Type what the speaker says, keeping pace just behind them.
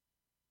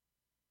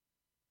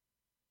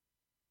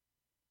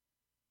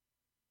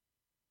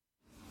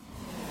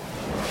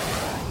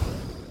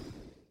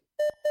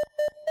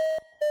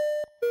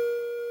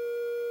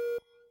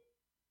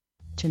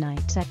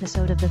Tonight's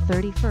episode of the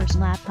 31st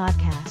Lap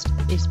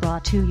Podcast is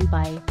brought to you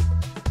by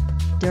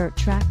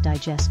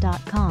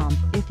DirtTrackDigest.com.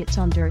 If it's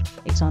on dirt,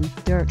 it's on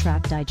Dirt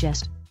Track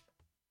Digest.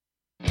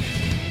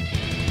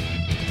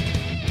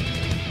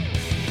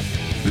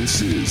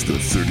 This is the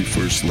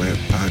 31st Lap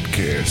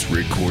Podcast,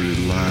 recorded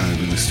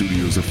live in the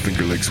studios of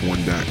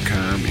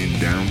FingerLakes1.com in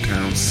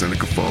downtown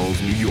Seneca Falls,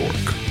 New York.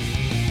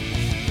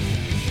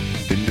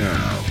 And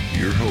now,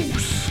 your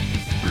hosts,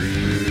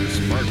 Chris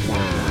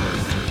Marquardt.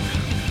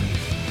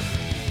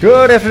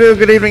 Good afternoon,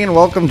 good evening, and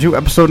welcome to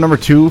episode number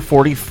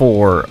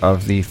 244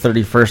 of the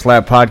 31st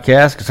Lap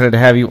Podcast. Excited to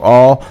have you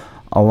all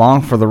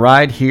along for the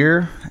ride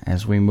here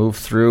as we move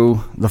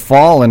through the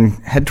fall and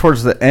head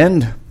towards the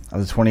end of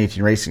the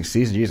 2018 racing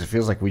season. Jeez, it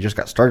feels like we just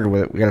got started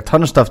with it. We got a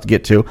ton of stuff to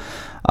get to.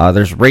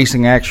 There's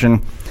racing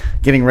action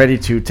getting ready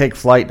to take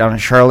flight down in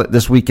Charlotte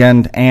this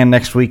weekend and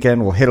next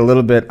weekend. We'll hit a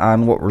little bit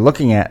on what we're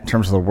looking at in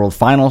terms of the World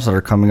Finals that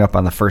are coming up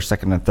on the 1st,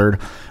 2nd, and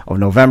 3rd of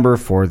November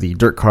for the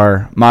dirt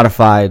car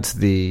modifieds,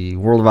 the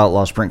World of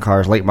Outlaw sprint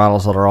cars, late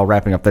models that are all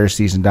wrapping up their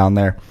season down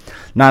there.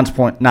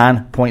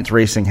 Non-points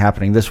racing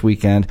happening this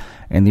weekend,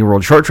 and the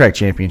World Short Track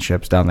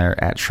Championships down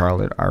there at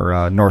Charlotte.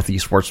 Our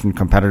Northeast Sportsman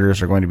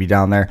competitors are going to be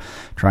down there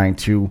trying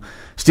to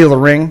steal the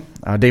ring.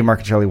 Dave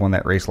Marcichelli won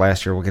that race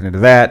last year. We'll get into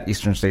that.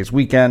 Eastern States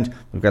weekend.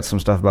 We've got some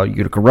stuff about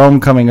Utica Rome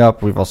coming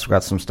up. We've also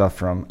got some stuff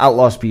from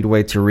Outlaw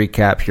Speedway to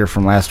recap here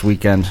from last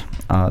weekend.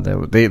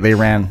 They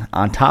ran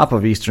on top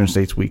of Eastern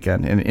States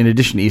weekend. And in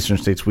addition to Eastern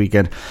States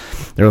weekend,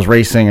 there was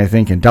racing, I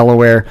think, in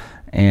Delaware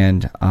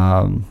and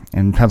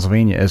in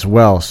Pennsylvania as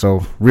well.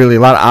 So really a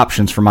lot of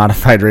options for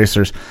modified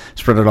racers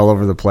spread it all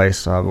over the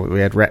place.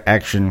 We had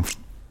action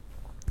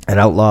at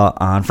Outlaw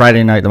on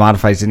Friday night. The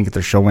modifieds didn't get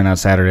their show in on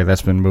Saturday.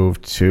 That's been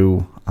moved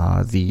to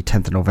the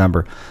 10th of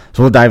November.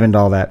 So we'll dive into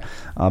all that.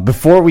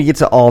 Before we get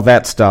to all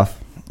that stuff,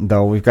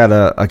 though, we've got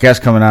a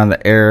guest coming on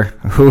the air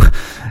who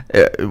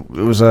it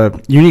was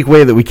a unique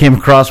way that we came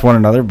across one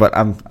another, but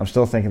I'm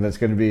still thinking that it's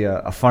going to be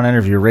a fun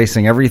interview,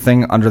 racing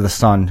everything under the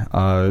sun.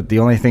 The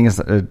only thing is,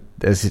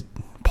 as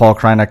Paul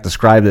Crynock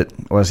described it,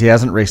 was he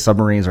hasn't raced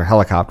submarines or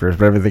helicopters,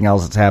 but everything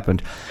else that's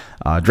happened,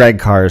 drag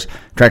cars,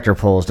 tractor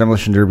pulls,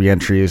 demolition derby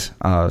entries,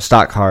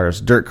 stock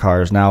cars, dirt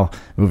cars, now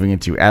moving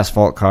into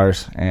asphalt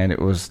cars. And it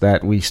was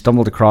that we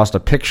stumbled across a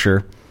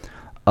picture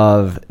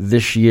of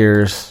this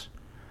year's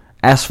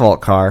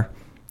asphalt car,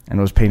 and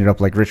it was painted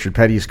up like Richard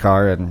Petty's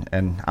car, and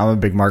I'm a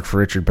big mark for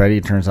Richard Petty.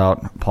 It turns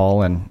out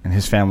Paul and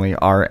his family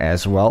are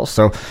as well.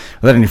 So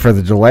without any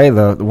further delay,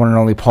 the one and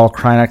only Paul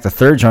Crynock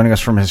III joining us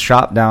from his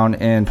shop down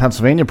in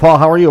Pennsylvania. Paul,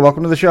 how are you?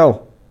 Welcome to the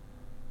show.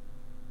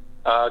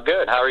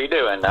 Good. How are you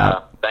doing?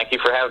 Thank you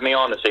for having me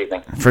on this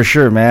evening. For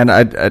sure, man.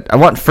 I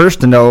want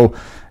first to know,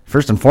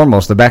 first and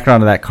foremost, the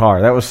background of that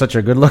car. That was such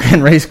a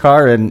good-looking race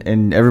car,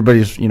 and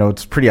everybody's,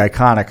 it's pretty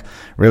iconic,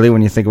 really,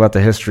 when you think about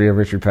the history of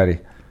Richard Petty.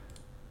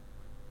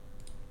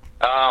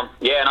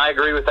 Yeah, and I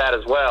agree with that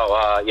as well.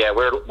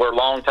 We're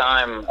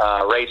long-time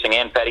racing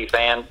and Petty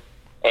fans,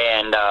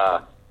 and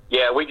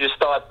we just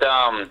thought,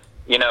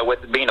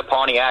 with being a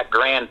Pontiac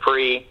Grand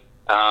Prix,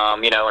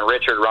 and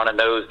Richard running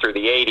those through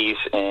the 80s,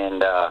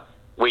 and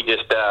we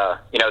just,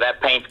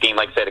 that paint scheme,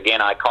 like I said, again,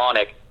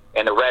 iconic,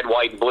 and the red,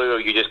 white, and blue,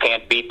 you just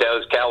can't beat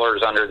those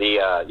colors under the,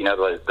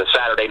 the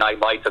Saturday night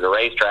lights of the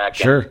racetrack.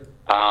 Sure.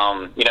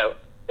 And,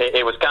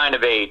 it was kind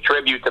of a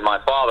tribute to my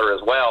father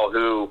as well,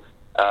 who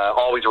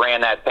always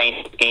ran that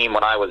paint scheme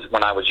when I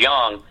was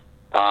young,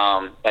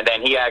 and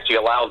then he actually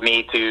allowed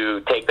me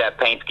to take that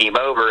paint scheme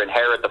over,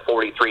 inherit the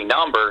 43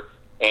 number,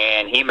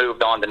 and he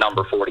moved on to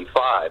number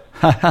 45.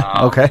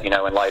 Okay. In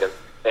light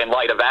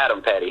of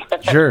Adam Petty.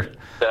 Sure.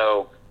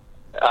 So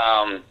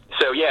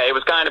it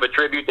was kind of a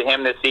tribute to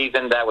him this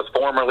season. That was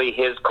formerly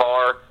his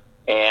car,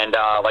 and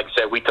like I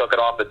said, we took it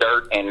off the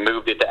dirt and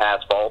moved it to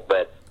asphalt.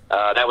 But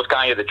that was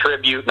kind of the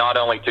tribute, not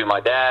only to my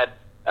dad,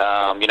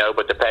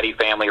 but the Petty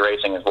family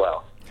racing as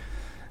well.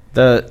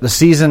 The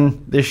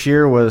season this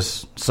year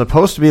was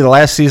supposed to be the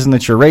last season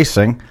that you're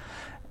racing,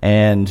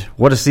 and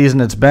what a season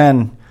it's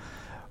been.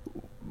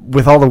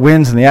 With all the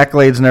wins and the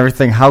accolades and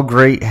everything, how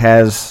great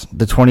has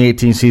the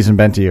 2018 season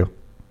been to you?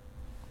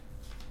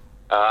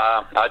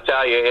 I'll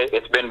tell you,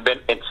 it's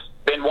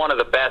been one of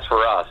the best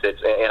for us.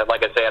 It's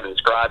like I said, I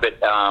describe it.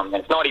 And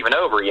it's not even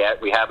over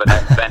yet. We have an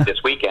event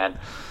this weekend,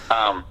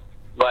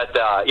 but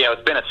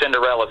it's been a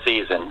Cinderella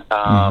season.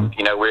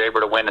 We were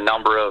able to win a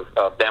number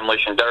of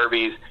demolition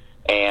derbies,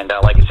 and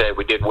like I said,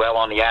 we did well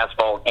on the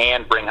asphalt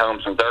and bring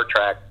home some dirt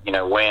track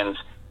wins,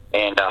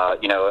 and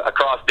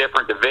across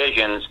different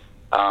divisions.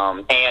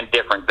 And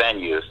different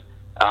venues.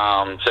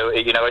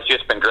 It's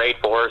just been great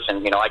for us,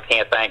 and, I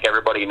can't thank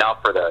everybody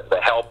enough for the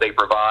help they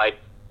provide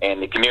and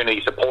the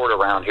community support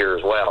around here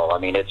as well. I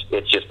mean,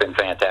 it's just been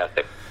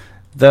fantastic.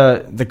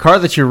 The car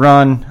that you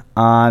run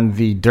on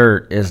the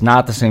dirt is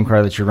not the same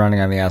car that you're running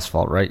on the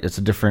asphalt, right? It's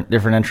a different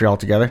entry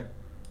altogether?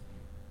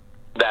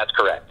 That's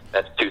correct.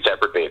 That's two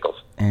separate vehicles.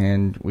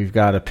 And we've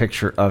got a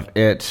picture of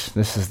it.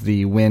 This is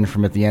the win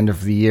from at the end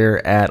of the year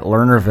at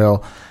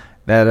Lernerville.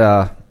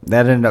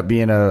 That ended up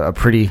being a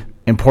pretty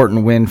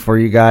important win for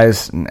you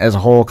guys and as a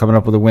whole, coming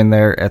up with a win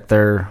there at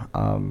their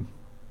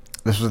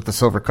this was at the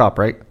Silver Cup,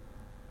 right?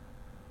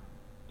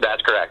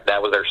 That's correct.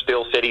 That was their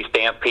Steel City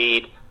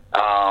Stampede,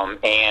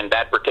 and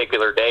that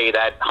particular day,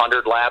 that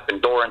 100-lap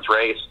endurance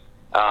race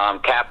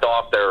capped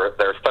off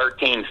their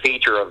 13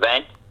 feature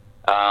event.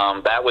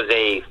 That was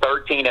a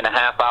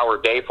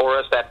 13.5-hour day for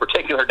us that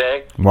particular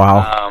day.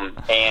 Wow!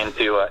 And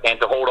to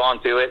hold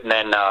on to it, and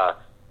then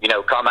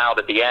come out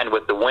at the end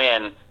with the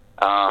win.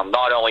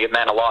 Not only it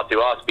meant a lot to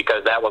us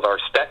because that was our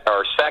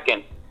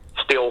second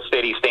Steel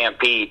City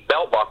Stampede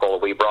belt buckle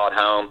we brought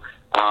home,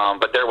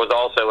 but there was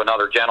also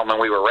another gentleman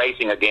we were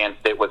racing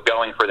against that was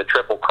going for the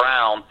Triple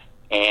Crown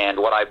and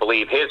what I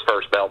believe his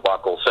first belt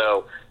buckle.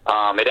 So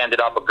it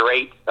ended up a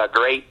great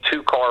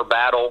two-car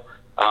battle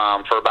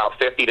for about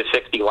 50 to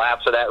 60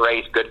 laps of that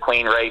race. Good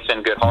clean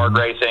racing, good hard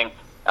racing,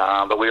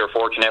 but we were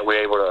fortunate we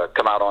were able to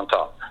come out on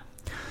top.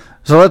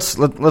 So let's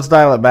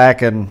dial it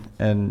back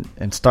and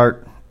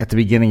start at the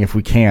beginning if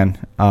we can.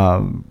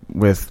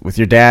 With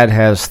your dad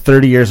has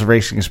 30 years of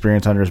racing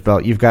experience under his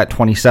belt. You've got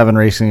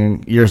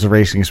 27 years of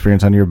racing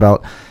experience under your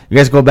belt. You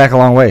guys go back a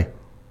long way.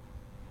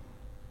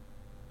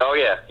 Oh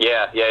yeah.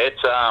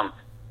 It's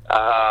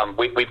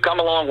we've come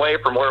a long way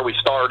from where we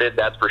started.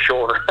 That's for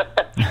sure.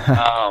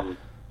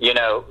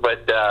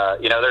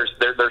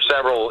 There's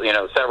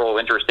several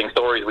interesting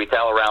stories we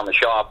tell around the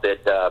shop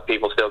that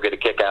people still get a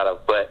kick out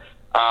of. But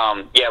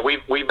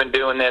we've been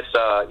doing this,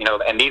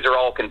 and these are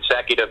all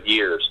consecutive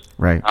years.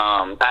 Right.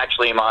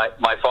 Actually,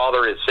 my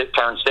father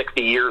turned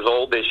 60 years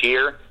old this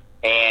year,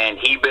 and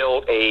he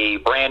built a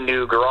brand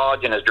new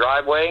garage in his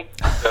driveway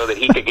so that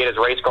he could get his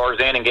race cars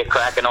in and get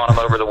cracking on them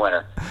over the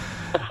winter.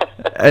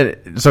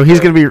 So he's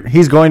going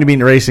to be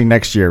racing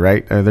next year,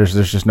 right? There's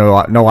just no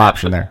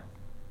option there.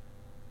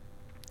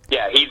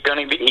 Yeah, he's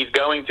going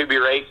to be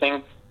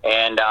racing,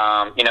 and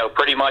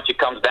pretty much it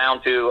comes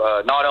down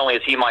to not only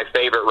is he my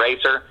favorite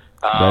racer.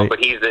 Right. But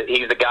he's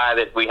the guy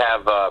that we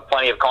have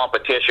plenty of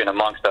competition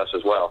amongst us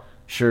as well.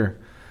 Sure.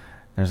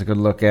 There's a good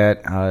look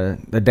at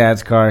the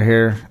dad's car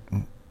here.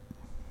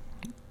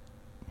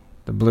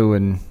 The blue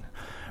and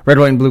red,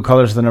 white, and blue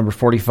colors of the number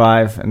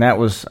 45, and that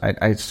was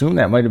I assume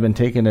that might have been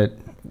taken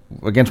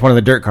against one of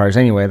the dirt cars.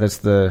 Anyway, that's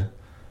the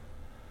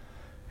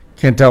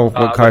can't tell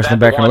what car's in the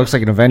background. It looks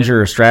like an Avenger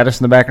or a Stratus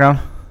in the background.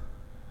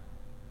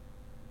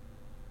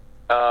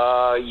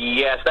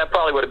 Yes, that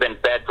probably would have been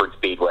Bedford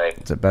Speedway.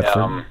 Is it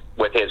Bedford?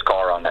 With his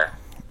car on there.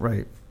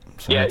 Right.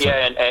 So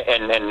and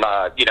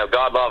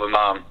God love him.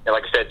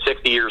 Like I said,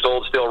 60 years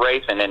old, still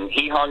racing, and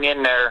he hung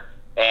in there.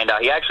 And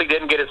he actually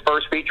didn't get his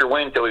first feature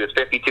win until he was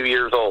 52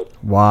 years old.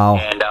 Wow.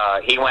 And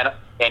he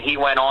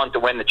went on to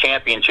win the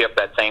championship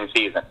that same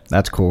season.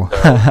 That's cool.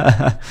 So.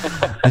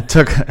 It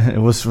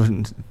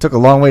took a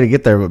long way to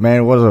get there, but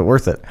man, was it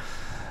worth it?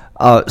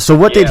 So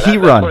what did he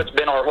run? That's what it's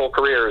been our whole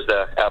career is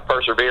the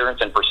perseverance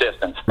and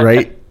persistence.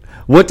 Right.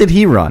 What did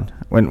he run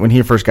when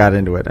he first got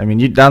into it? I mean,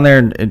 you down there,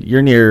 and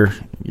you're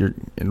in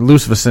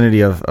loose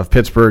vicinity of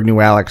Pittsburgh, New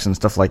Alex, and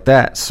stuff like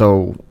that.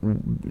 So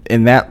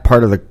in that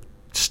part of the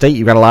state,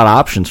 you've got a lot of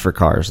options for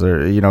cars.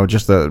 There,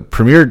 just the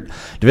premier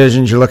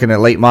divisions, you're looking at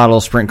late model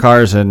sprint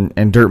cars and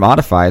dirt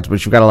modifieds,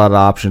 but you've got a lot of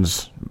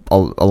options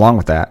along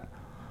with that.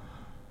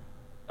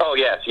 Oh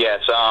yes.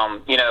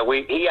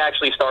 He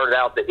actually started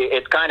out.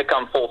 It's kind of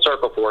come full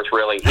circle for us,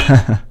 really.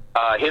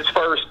 His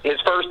first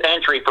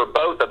entry for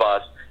both of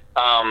us.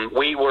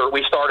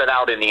 We started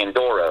out in the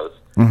Enduros,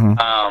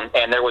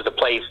 and there was a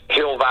place,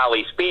 Hill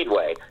Valley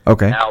Speedway.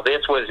 Okay. Now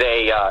this was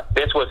a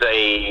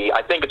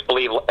I think it's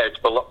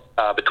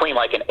between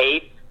like an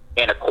 1/8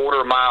 and a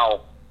 1/4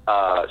 mile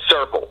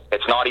circle.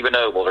 It's not even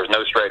oval. There's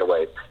no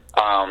straightaways.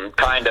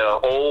 Kind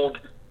of old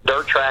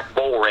dirt track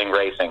bull ring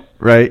racing.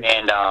 Right.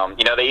 And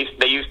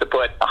they used to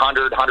put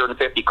 100,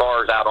 150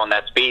 cars out on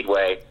that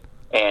speedway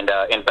and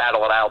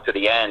battle it out to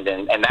the end,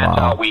 and that's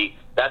wow.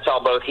 That's how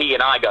both he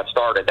and I got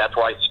started. That's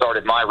why I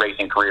started my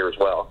racing career as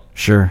well.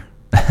 Sure.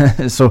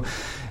 So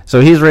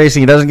he's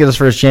racing. He doesn't get his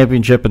first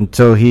championship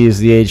until he is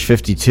the age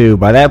 52.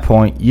 By that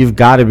point, you've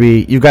got to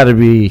be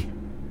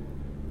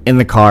in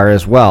the car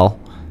as well.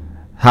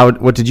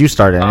 What did you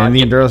start in? In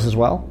the Enduros as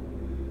well?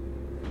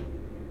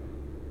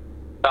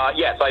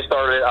 Yes, I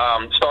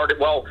started.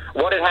 Well,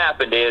 what had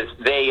happened is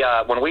they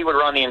when we would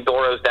run the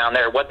Enduros down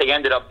there, what they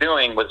ended up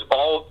doing was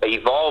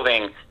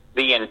evolving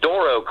the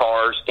Enduro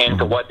cars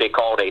into what they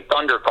called a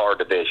Thunder car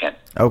division.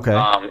 Okay.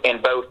 In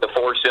both the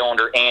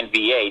 4-cylinder and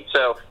V8.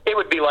 So it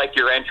would be like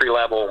your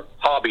entry-level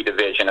hobby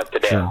division of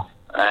today. Sure.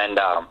 And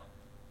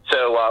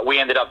so we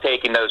ended up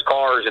taking those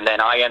cars, and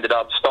then I ended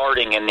up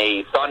starting in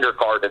the Thunder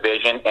car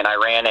division, and I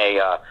ran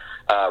a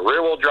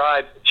rear-wheel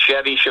drive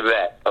Chevy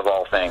Chevette, of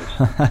all things.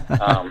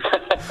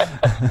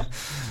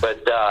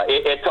 But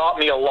it taught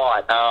me a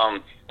lot.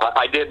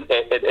 I did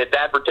at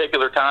that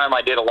particular time.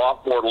 I did a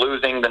lot more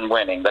losing than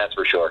winning. That's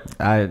for sure.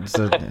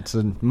 It's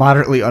a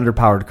moderately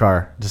underpowered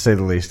car, to say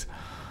the least.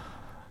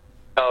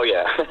 Oh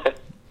yeah.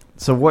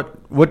 So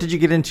what did you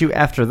get into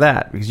after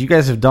that? Because you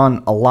guys have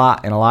done a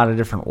lot in a lot of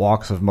different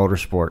walks of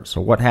motorsport. So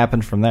what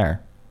happened from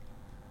there?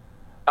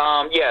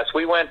 Yes,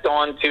 we went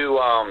on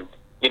to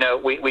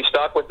we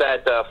stuck with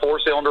that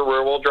 4-cylinder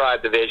rear-wheel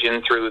drive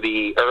division through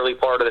the early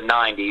part of the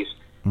 90s.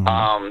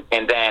 Mm-hmm.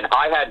 And then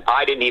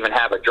I didn't even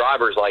have a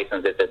driver's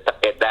license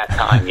at that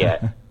time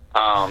yet.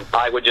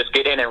 I would just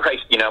get in and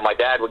race. My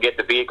dad would get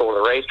the vehicle to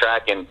the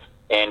racetrack, and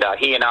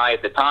he and I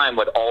at the time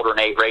would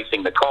alternate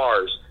racing the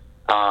cars.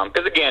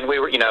 Because again,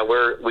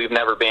 we've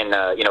never been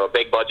a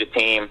big budget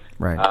team.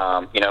 Right.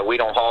 We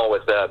don't haul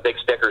with big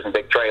stickers and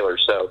big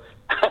trailers, so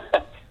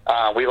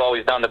we've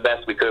always done the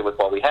best we could with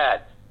what we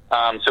had.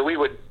 So we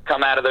would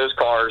come out of those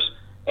cars,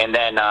 and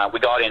then we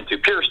got into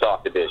pure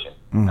stock division,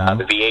 mm-hmm.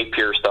 The V8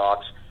 pure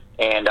stocks,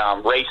 and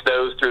raced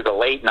those through the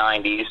late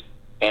 90s.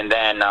 And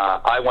then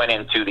I went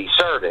into the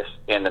service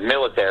in the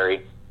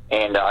military,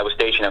 and I was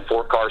stationed in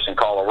Fort Carson,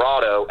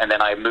 Colorado, and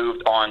then I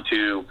moved on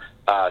to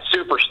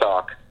super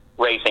stock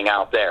racing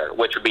out there,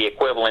 which would be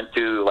equivalent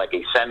to like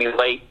a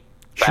semi-late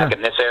back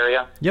in this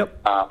area.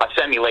 Yep. A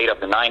semi-late of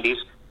the 90s.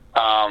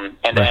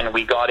 And then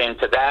we got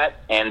into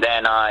that, and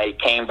then I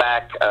came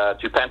back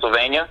to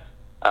Pennsylvania,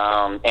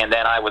 and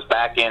then I was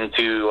back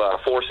into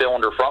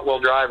 4-cylinder front-wheel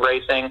drive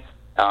racing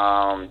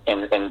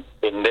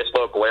in this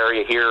local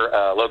area here,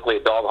 locally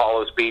at Dog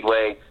Hollow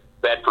Speedway,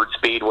 Bedford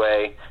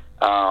Speedway,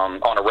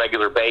 on a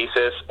regular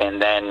basis. And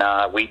then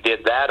we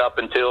did that up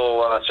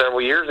until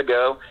several years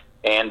ago,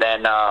 and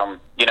then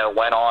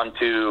went on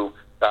to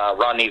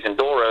run these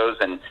Enduros,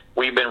 and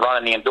we've been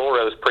running the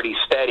Enduros pretty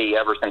steady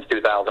ever since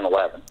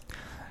 2011.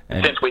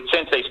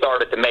 Since they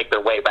started to make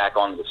their way back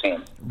onto the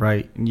scene.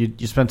 Right. And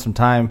you spent some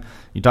time,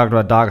 you talked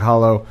about Dog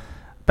Hollow,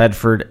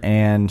 Bedford,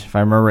 and if I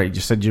remember right, you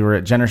said you were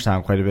at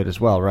Jennerstown quite a bit as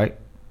well, right?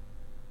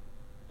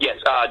 Yes,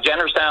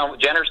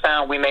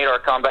 Jennerstown, we made our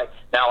comeback.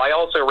 Now, I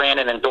also ran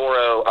an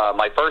Enduro.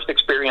 My first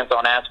experience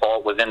on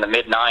asphalt was in the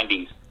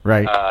mid-'90s.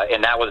 Right.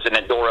 And that was an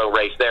Enduro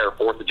race there,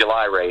 4th of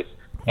July race.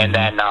 And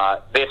then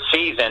this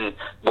season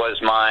was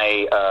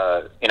my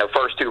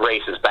first 2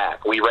 races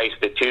back. We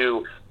raced the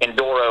 2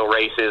 Enduro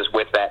races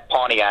with that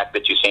Pontiac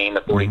that you've seen,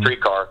 the 43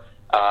 car.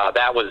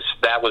 That was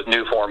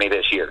new for me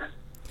this year.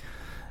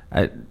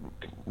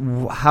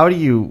 How do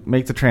you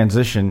make the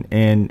transition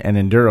in an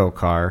Enduro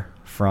car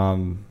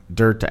from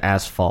dirt to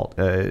asphalt?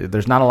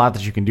 There's not a lot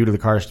that you can do to the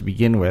cars to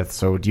begin with,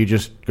 so do you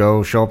just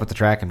show up at the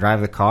track and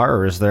drive the car,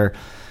 or is there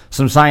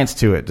some science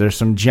to it? There's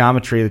some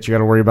geometry that you got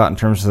to worry about in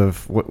terms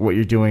of what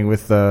you're doing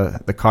with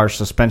the car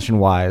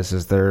suspension-wise.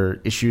 Is there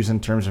issues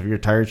in terms of your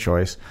tire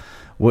choice?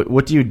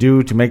 What do you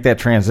do to make that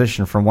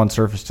transition from one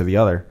surface to the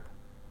other?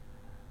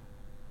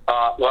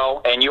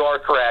 Well, and you are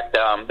correct.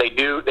 They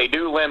do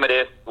limit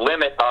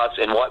us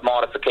in what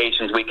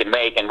modifications we can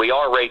make, and we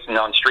are racing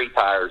on street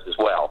tires as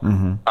well.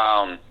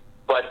 Mm-hmm.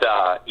 But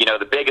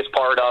the biggest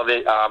part of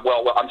it,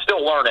 I'm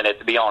still learning it,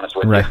 to be honest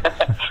with you.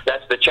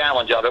 That's the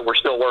challenge of it. We're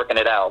still working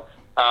it out.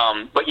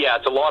 But yeah,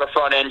 it's a lot of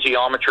front end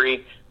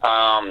geometry.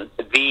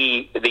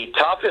 The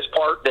toughest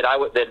part that I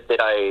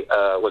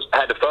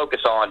had to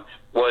focus on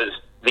was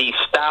the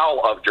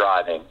style of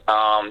driving.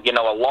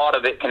 A lot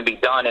of it can be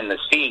done in the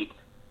seat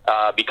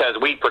because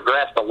we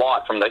progressed a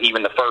lot from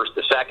even the first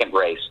to second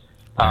race.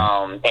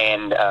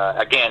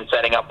 Again,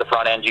 setting up the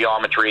front end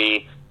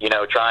geometry,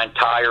 trying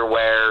tire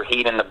wear,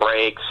 heating the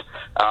brakes.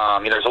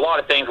 There's a lot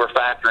of things we're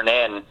factoring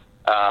in.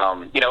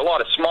 A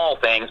lot of small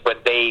things,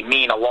 but they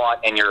mean a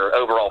lot in your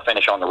overall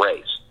finish on the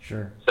race.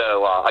 Sure.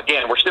 So,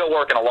 again, we're still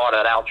working a lot of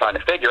that out, trying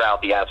to figure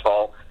out the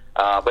asphalt,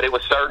 but it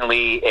was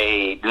certainly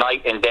a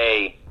night and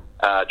day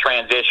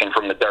transition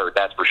from the dirt,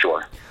 that's for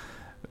sure.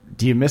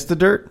 Do you miss the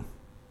dirt?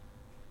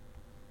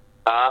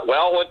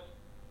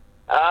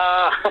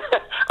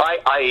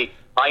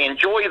 I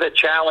enjoy the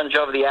challenge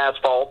of the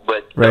asphalt,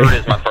 but dirt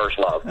is my first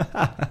love.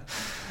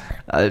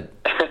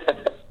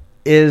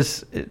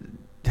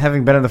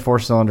 Having been in the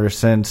 4-cylinder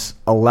since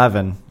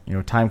 11,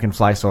 time can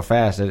fly so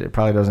fast. It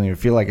probably doesn't even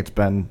feel like it's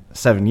been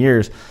 7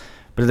 years.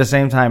 But at the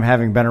same time,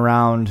 having been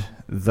around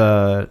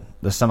the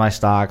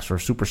semi-stocks or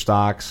super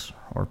stocks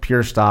or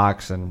pure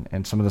stocks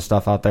and some of the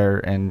stuff out there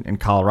in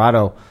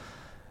Colorado,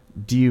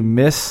 do you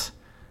miss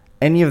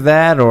any of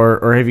that,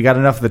 or have you got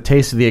enough of the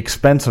taste of the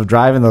expense of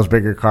driving those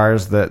bigger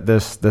cars that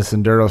this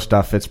Enduro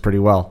stuff fits pretty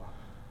well?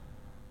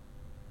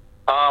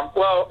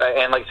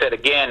 And like I said,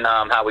 again,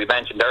 how we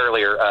mentioned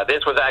earlier,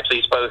 this was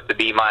actually supposed to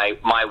be my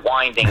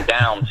winding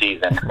down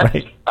season.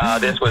 Right.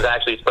 This was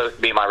actually supposed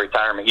to be my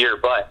retirement year.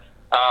 But,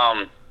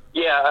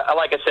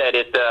 like I said,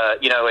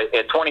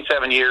 at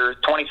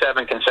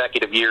 27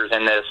 consecutive years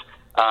in this,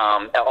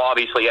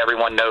 obviously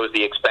everyone knows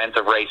the expense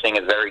of racing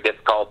is very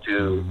difficult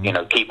to,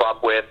 keep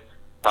up with.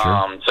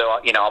 Sure. So,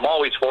 I'm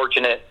always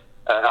fortunate.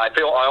 I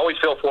always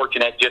feel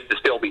fortunate just to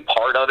still be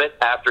part of it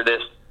after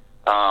this,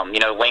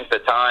 length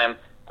of time.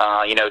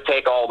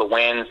 Take all the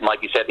wins, and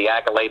like you said, the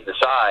accolades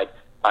aside,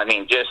 I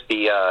mean, just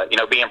the,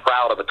 being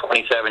proud of a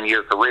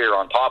 27-year career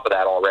on top of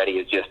that already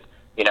is just,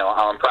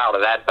 I'm proud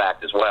of that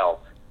fact as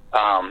well.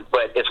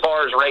 But as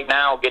far as right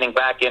now, getting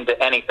back into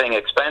anything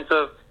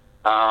expensive,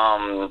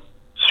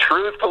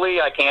 truthfully,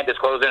 I can't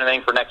disclose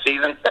anything for next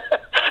season.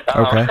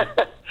 Okay.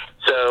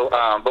 So,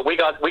 but we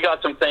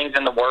got some things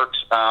in the works.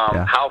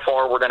 How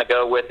far we're going to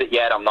go with it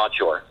yet, I'm not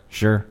sure.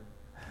 Sure.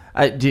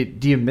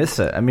 Do you miss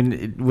it? I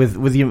mean,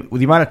 with the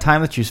amount of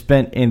time that you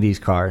spent in these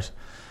cars,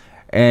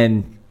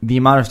 and the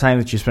amount of time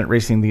that you spent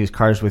racing these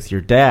cars with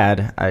your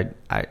dad, I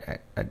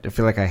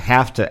feel like I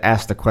have to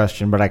ask the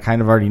question, but I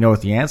kind of already know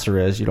what the answer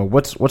is. You know,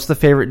 what's the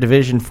favorite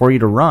division for you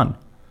to run?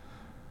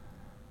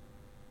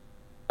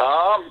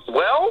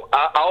 Well,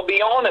 I'll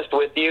be honest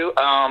with you.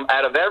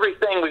 Out of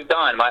everything we've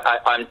done,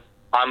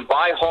 I'm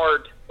by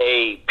heart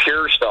a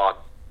pure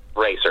stock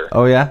racer.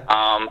 Oh yeah.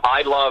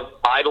 I love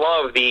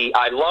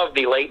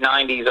the late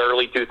 '90s,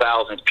 early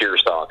 2000s pure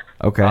stock.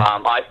 Okay.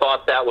 I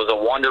thought that was a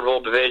wonderful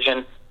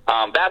division.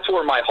 That's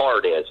where my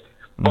heart is.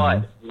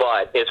 But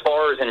as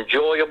far as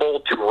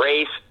enjoyable to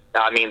race,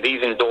 I mean,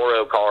 these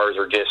enduro cars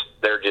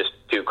they're just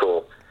too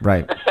cool.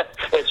 Right.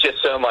 It's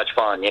just so much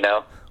fun, you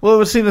know. Well, it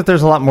would seem that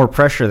there's a lot more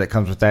pressure that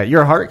comes with that.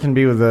 Your heart can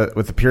be with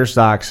the pure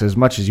stocks as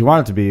much as you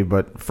want it to be,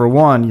 but for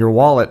one, your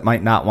wallet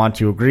might not want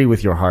to agree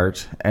with your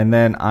heart. And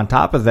then on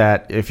top of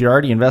that, if you're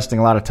already investing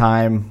a lot of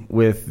time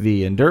with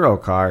the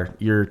enduro car,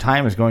 your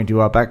time is going to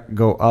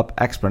go up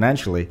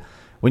exponentially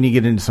when you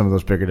get into some of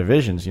those bigger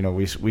divisions. You know,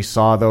 we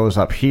saw those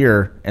up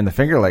here in the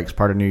Finger Lakes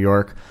part of New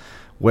York,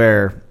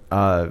 where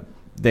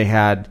they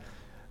had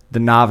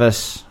the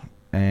novice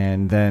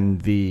and then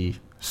the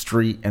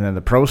street and then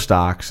the pro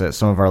stocks at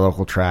some of our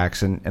local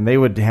tracks, and they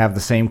would have the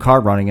same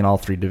car running in all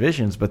three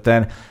divisions. But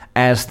then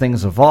as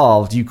things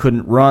evolved, you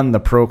couldn't run the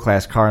pro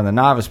class car and the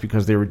novice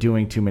because they were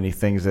doing too many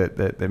things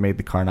that made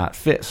the car not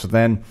fit. So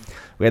then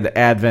we had the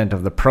advent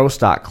of the pro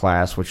stock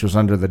class, which was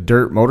under the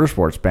Dirt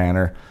Motorsports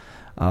banner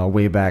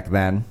way back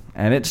then,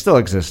 and it still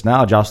exists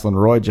now. Jocelyn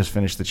Roy just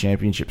finished the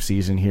championship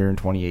season here in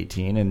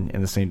 2018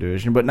 in the same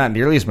division, but not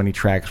nearly as many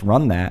tracks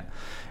run that.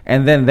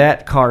 And then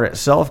that car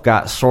itself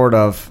got sort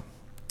of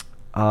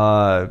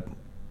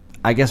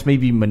I guess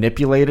maybe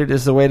manipulated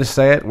is the way to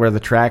say it, where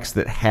the tracks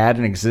that had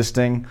an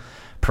existing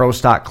pro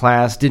stock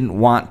class didn't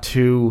want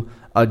to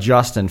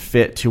adjust and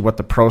fit to what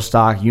the pro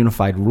stock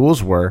unified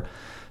rules were.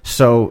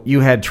 So you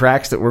had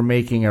tracks that were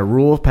making a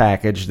rule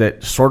package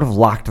that sort of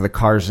locked the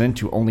cars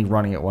into only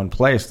running at one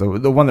place. The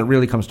one that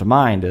really comes to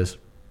mind is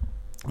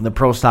the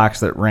pro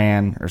stocks that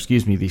ran,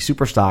 the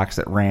super stocks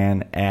that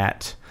ran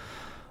at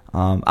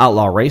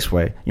Outlaw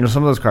Raceway. You know,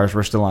 some of those cars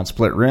were still on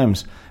split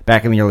rims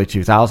back in the early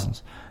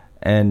 2000s.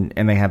 And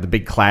they had the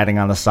big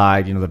cladding on the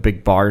side, you know, the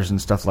big bars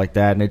and stuff like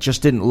that. And it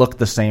just didn't look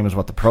the same as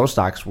what the pro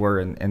stocks were.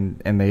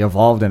 And they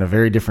evolved in a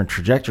very different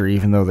trajectory,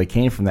 even though they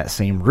came from that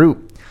same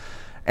route.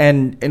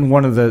 And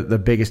one of the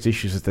biggest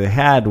issues that they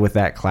had with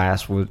that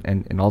class was,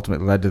 and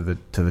ultimately led to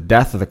the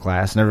death of the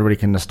class, and everybody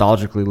can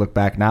nostalgically look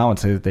back now and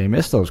say that they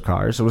missed those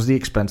cars, it was the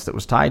expense that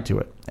was tied to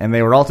it. And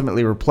they were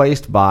ultimately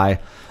replaced by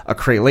a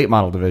crate late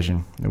model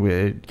division.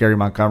 Gary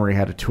Montgomery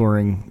had a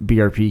touring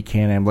BRP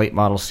Can-Am late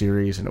model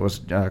series, and it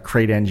was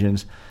crate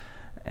engines.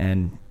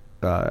 And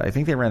I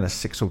think they ran the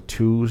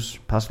 602s,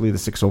 possibly the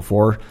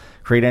 604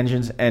 crate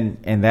engines,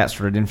 and that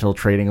started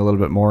infiltrating a little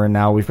bit more. And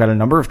now we've got a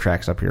number of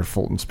tracks up here,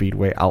 Fulton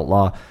Speedway,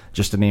 Outlaw,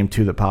 just to name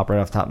two that pop right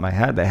off the top of my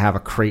head, that have a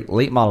crate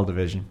late model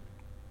division.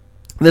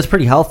 That's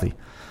pretty healthy.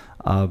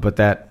 But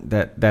that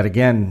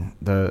again,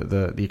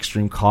 the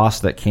extreme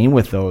cost that came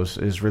with those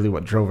is really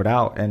what drove it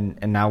out.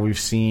 And now we've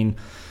seen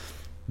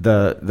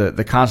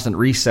the constant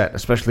reset,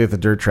 especially at the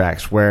dirt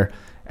tracks, where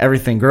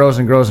everything grows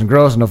and grows and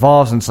grows and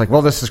evolves, and it's like,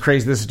 well, this is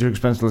crazy, this is too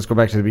expensive, let's go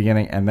back to the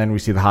beginning. And then we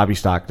see the hobby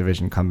stock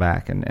division come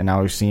back, and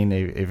now we've seen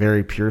a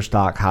very pure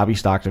stock hobby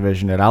stock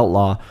division at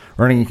Outlaw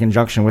running in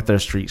conjunction with their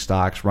street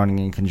stocks, running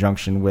in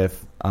conjunction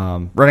with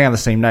running on the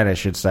same night, I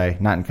should say,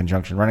 not in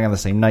conjunction, running on the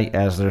same night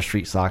as their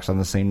street stocks, on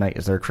the same night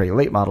as their crate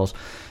late models.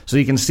 So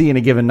you can see in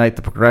a given night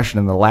the progression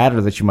and the ladder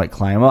that you might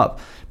climb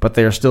up, but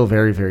they are still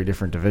very, very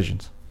different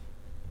divisions.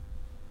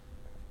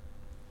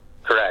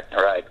 Correct.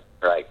 Right.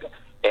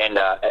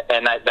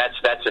 And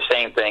that's the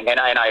same thing, and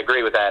I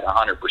agree with that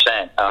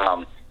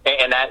 100%.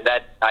 And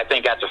that I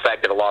think that's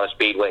affected a lot of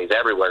speedways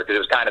everywhere, because it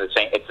was kind of the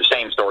same. It's the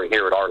same story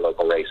here at our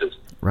local races.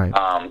 Right.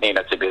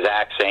 It's the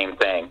exact same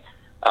thing.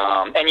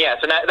 And yes,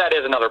 and that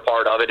is another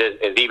part of it.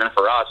 Is even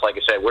for us, like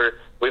I said,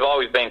 we've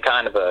always been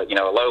kind of a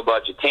low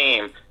budget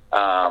team,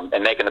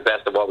 and making the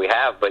best of what we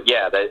have. But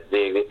yeah,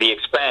 the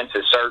expense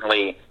is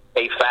certainly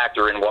a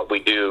factor in what we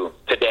do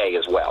today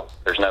as well.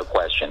 There's no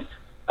question.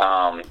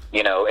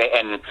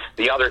 And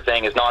the other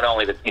thing is not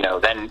only that,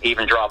 then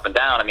even dropping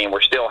down, I mean,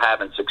 we're still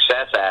having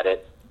success at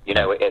it,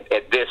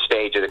 at this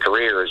stage of the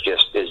career is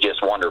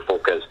just wonderful,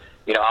 because,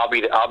 I'll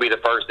be the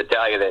first to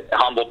tell you that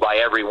humbled by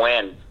every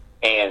win,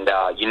 and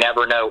you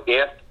never know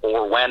if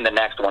or when the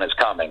next one is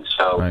coming.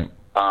 So, right.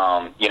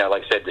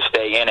 Like I said, to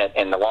stay in it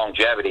and the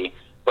longevity.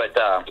 But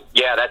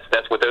yeah,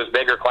 that's with those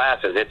bigger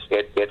classes.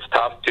 It's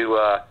tough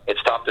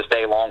to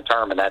stay long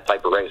term in that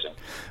type of racing.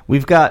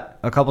 We've got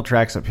a couple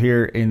tracks up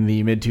here in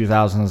the mid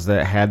 2000s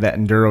that had that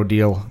enduro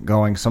deal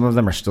going. Some of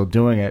them are still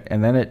doing it,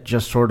 and then it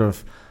just sort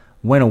of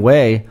went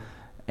away,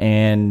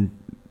 and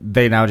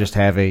they now just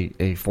have a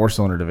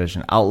 4-cylinder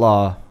division.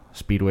 Outlaw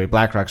Speedway,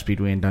 Black Rock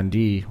Speedway in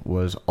Dundee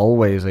was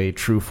always a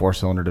true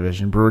 4-cylinder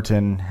division.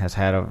 Brewerton has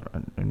had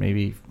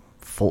maybe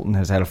Fulton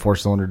has had a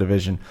 4-cylinder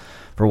division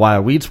for a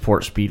while.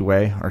 Weedsport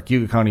Speedway, or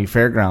Cuyahoga County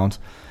Fairgrounds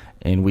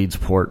in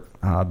Weedsport,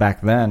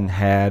 back then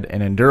had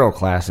an enduro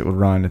class that would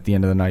run at the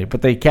end of the night,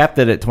 but they capped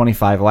it at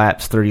 25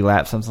 laps, 30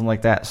 laps, something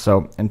like that.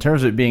 So in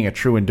terms of it being a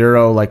true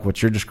enduro, like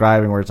what you're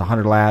describing, where it's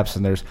 100 laps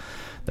and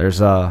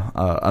there's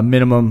a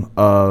minimum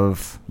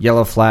of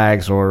yellow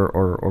flags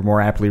or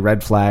more aptly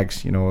red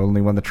flags,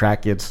 only when the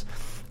track gets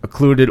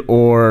occluded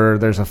or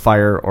there's a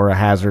fire or a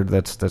hazard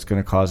that's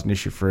going to cause an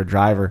issue for a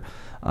driver.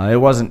 It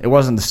wasn't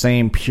the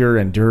same pure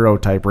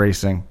enduro type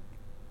racing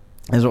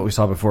as what we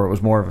saw before. It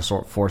was more of a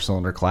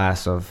 4-cylinder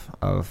class of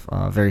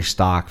very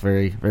stock,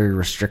 very, very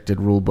restricted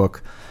rule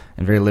book,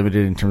 and very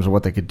limited in terms of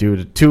what they could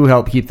do to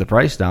help keep the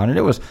price down. And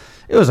it was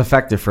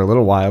effective for a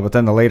little while, but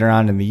then later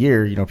on in the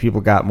year, people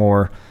got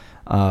more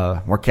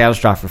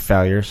catastrophic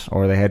failures,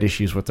 or they had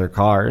issues with their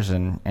cars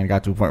and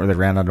got to a point where they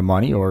ran out of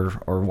money or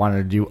wanted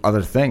to do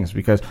other things.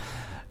 Because,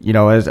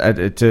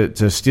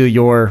 to steal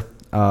your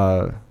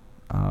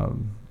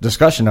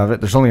discussion of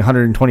it, there's only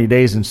 120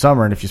 days in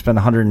summer, and if you spend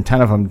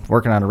 110 of them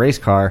working on a race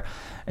car,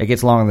 it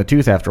gets long in the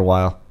tooth after a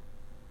while.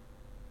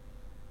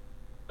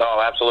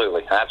 Oh,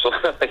 absolutely.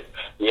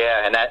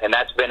 Yeah, and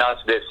that's been us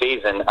this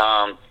season.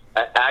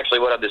 Actually,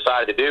 what I've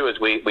decided to do is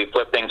we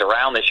flip things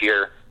around this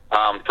year.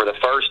 For the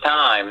first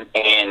time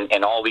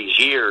in all these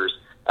years,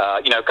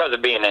 because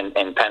of being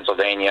in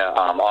Pennsylvania,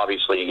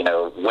 obviously,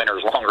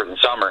 winter's longer than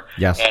summer.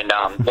 Yes. And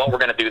what we're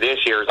going to do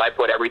this year is I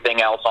put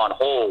everything else on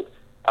hold,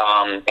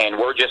 and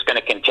we're just going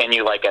to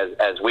continue, like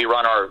as we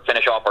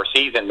finish off our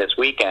season this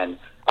weekend,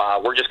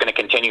 we're just going to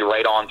continue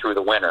right on through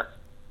the winter,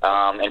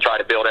 and try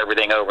to build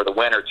everything over the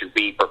winter to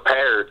be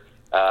prepared.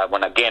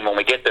 When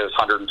we get those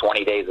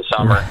 120 days of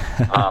summer,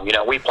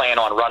 we plan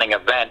on running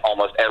an event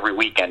almost every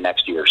weekend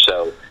next year.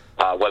 So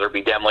whether it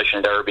be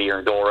Demolition Derby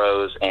or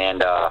Enduros, and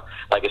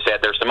like I said,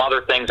 there's some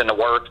other things in the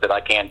works that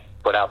I can't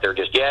put out there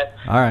just yet.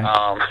 All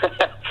right.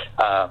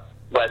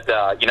 But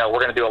we're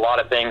going to do a lot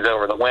of things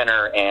over the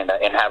winter and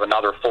have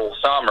another full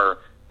summer.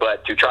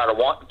 But to try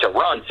to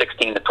run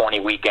 16 to 20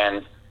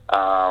 weekends,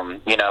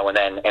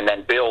 and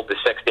then build the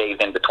 6 days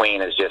in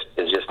between is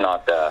just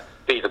not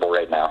feasible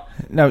right now.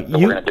 No, so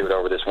we're going to do it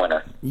over this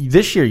winter.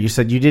 This year, you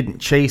said you didn't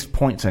chase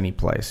points any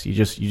place. You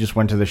just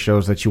went to the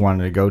shows that you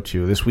wanted to go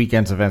to. This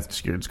weekend's event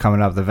is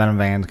coming up. The Venom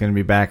Van's going to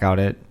be back out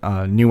at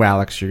New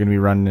Alex. You're going to be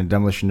running a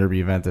Demolition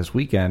Derby event this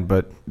weekend,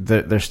 but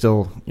there's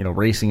still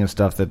racing and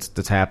stuff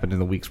that's happened in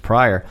the weeks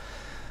prior.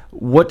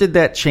 What did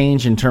that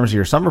change in terms of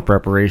your summer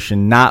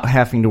preparation? Not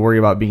having to worry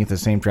about being at the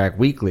same track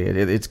weekly.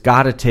 It's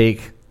got to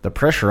take the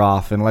pressure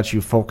off and let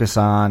you focus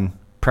on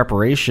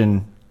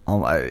preparation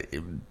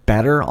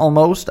better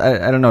almost.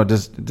 I don't know.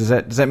 Does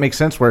that make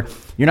sense, where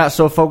you're not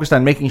so focused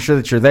on making sure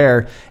that you're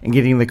there and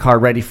getting the car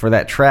ready for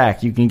that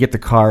track? You can get the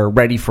car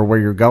ready for where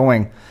you're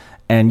going,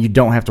 and you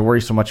don't have to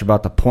worry so much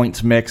about the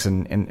points mix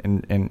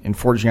and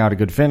forging out a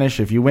good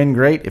finish. If you win,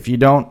 great. If you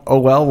don't, oh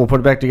well, we'll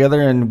put it back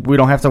together, and we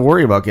don't have to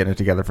worry about getting it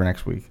together for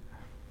next week.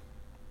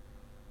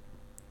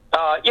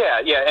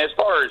 Yeah. As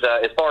far as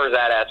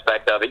that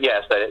aspect of it,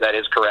 yes, that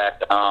is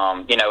correct.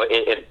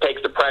 It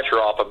takes the pressure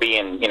off of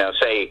being,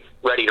 say,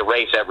 ready to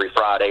race every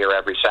Friday or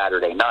every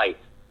Saturday night.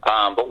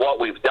 But what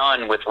we've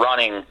done with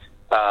running,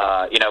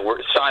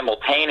 we're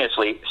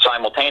simultaneously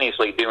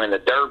doing the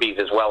derbies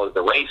as well as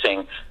the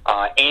racing,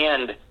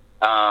 and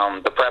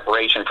the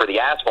preparation for the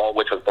asphalt,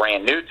 which was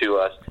brand new to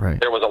us. Right.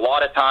 There was a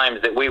lot of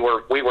times that we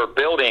were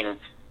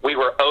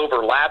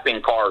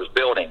overlapping cars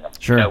building them.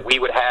 Sure. We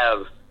would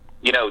have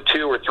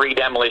 2 or 3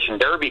 Demolition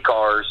Derby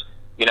cars,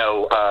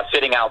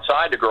 sitting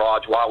outside the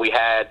garage while we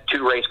had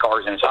 2 race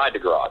cars inside the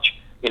garage,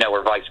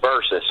 or vice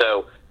versa.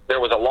 So there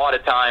was a lot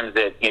of times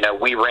that,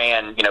 we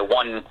ran,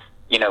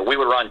 we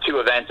would run 2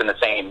 events in the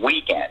same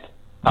weekend.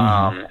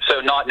 Mm-hmm.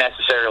 So not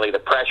necessarily the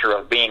pressure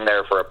of being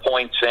there for a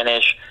points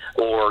finish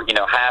or,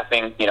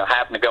 having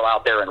to go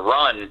out there and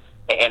run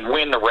and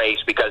win the race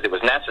because it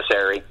was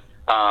necessary.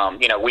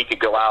 We could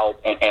go out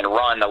and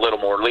run a little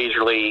more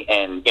leisurely,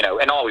 and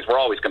we're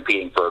always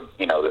competing for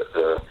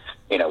the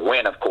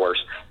win, of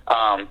course.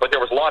 But there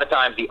was a lot of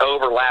times the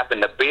overlap in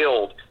the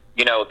build.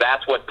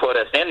 That's what put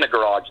us in the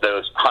garage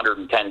those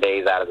 110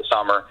 days out of the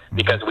summer,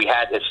 because we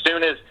had as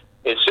soon as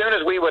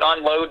we would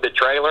unload the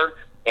trailer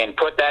and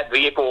put that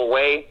vehicle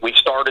away, we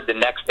started the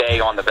next day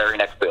on the very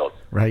next build.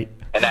 Right,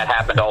 and that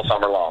happened all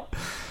summer long.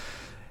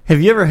 Have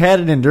you ever had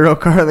an enduro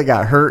car that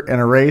got hurt in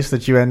a race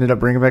that you ended up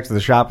bringing back to the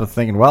shop and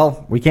thinking,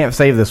 well, we can't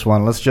save this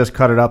one, let's just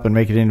cut it up and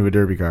make it into a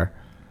derby car?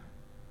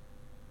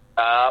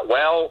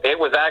 Well, it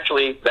was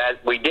actually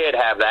that we did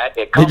have that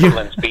at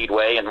Cumberland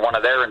Speedway in one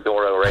of their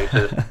enduro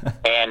races,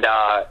 and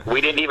we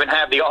didn't even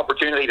have the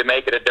opportunity to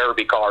make it a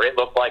derby car. It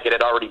looked like it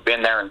had already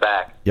been there and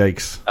back.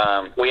 Yikes!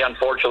 We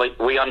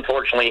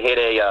unfortunately hit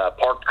a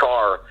parked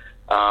car.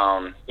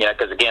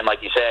 Because again,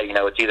 like you said,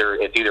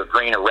 it's either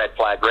green or red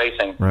flag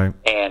racing, right?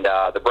 And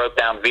the broke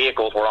down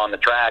vehicles were on the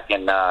track,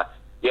 and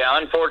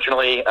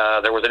unfortunately,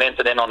 there was an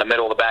incident on the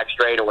middle of the back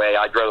straightaway.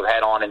 I drove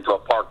head on into a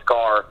parked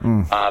car.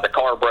 The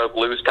car broke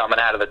loose coming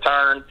out of the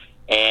turn,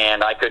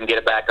 and I couldn't get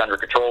it back under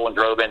control and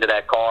drove into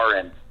that car.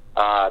 And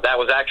that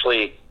was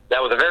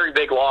a very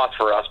big loss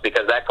for us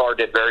because that car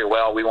did very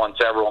well. We won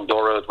several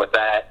Enduros with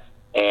that,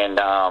 and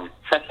that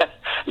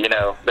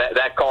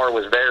car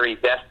was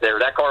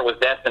that car was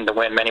destined to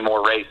win many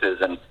more races,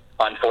 and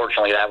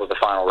unfortunately, that was the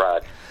final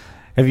ride.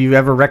 Have you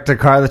ever wrecked a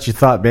car that you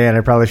thought, man,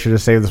 I probably should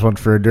have saved this one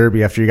for a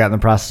Derby after you got in the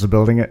process of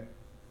building it?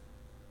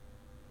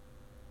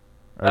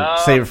 Or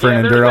save it for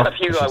an Enduro? There's been a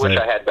few I wish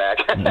I had back.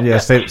 Yeah,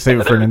 save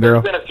it for an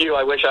Enduro. There's been a few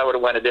I wish I would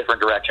have went a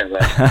different direction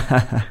with.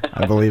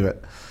 I believe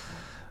it.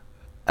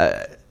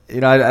 I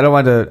don't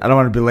want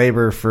to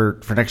belabor for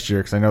next year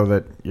because I know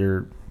that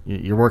you're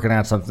working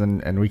on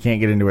something and we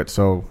can't get into it,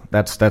 so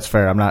that's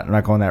fair. I'm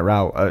not going that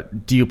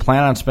route. Do you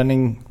plan on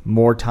spending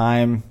more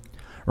time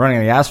running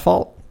on the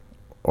asphalt,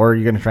 or are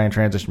you going to try and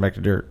transition back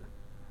to dirt?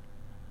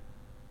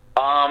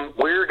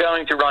 We're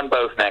going to run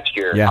both next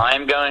year. Yeah.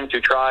 I'm going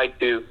to try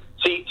to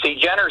see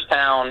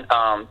Jennerstown.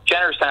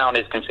 Jennerstown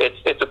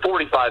it's a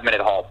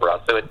 45-minute haul for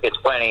us, so it's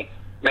plenty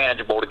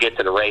manageable to get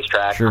to the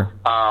racetrack. Sure.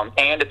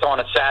 And it's on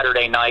a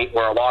Saturday night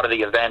where a lot of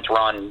the events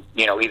run,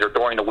 either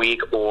during the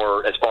week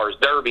or as far as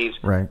derbies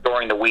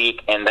during the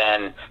week, and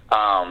then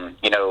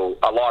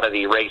a lot of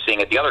the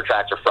racing at the other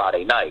tracks are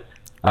Friday night.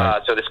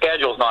 Right. So the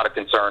schedule's not a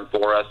concern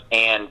for us,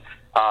 and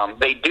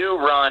they do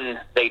run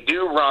a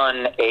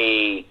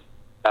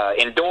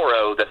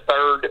Enduro the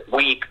third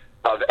week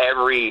of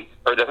the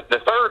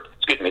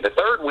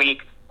third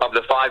week of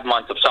the 5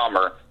 months of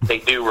summer. They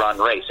do run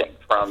racing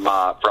from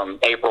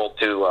April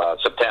to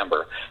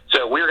September.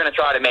 So we're going to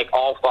try to make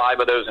all 5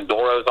 of those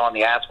Enduros on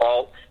the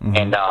asphalt,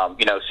 and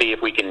see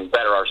if we can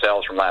better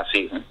ourselves from last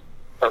season,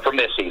 or from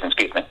this season.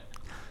 Excuse me.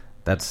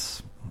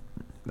 That's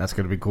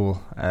going to be cool.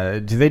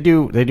 Do they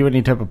do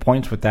any type of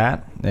points with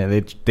that?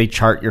 They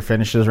chart your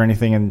finishes or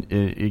anything, and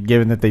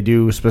given that they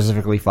do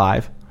specifically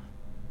 5.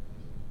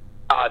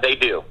 They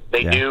do.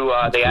 They do.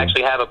 They cool.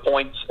 Actually have a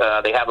points.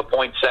 They have a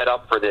point set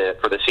up for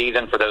the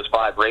season for those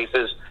 5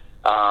 races,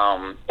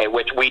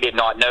 which we did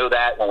not know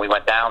that when we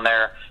went down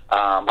there.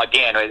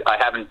 Again, I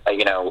haven't.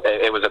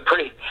 It was a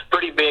pretty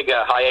big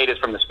hiatus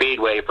from the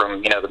Speedway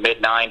from the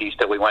mid '90s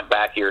till we went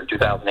back here in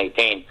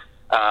 2018.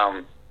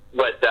 Now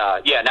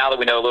that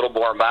we know a little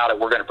more about it,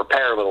 we're going to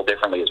prepare a little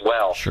differently as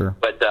well. Sure.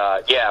 But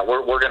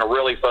we're going to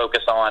really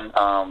focus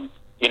on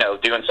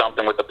doing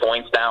something with the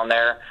points down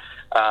there.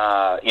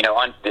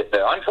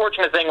 The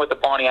unfortunate thing with the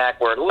Pontiac,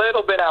 we're a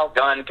little bit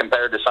outgunned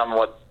compared to some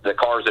of the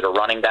cars that are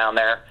running down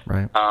there.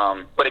 Right.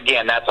 But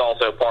again, that's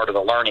also part of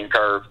the learning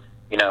curve.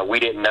 We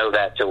didn't know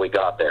that till we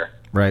got there.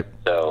 Right.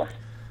 So,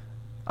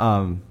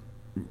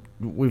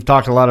 we've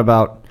talked a lot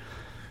about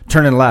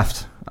turning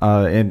left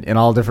in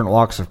all different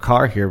walks of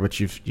car here, but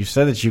you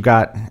said that you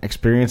got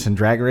experience in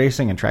drag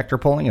racing and tractor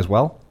pulling as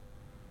well.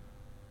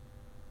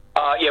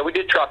 Yeah, we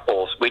did truck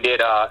pulls. We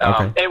did.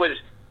 Okay. It was.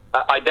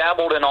 I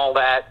dabbled in all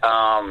that.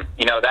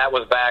 That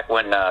was back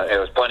when it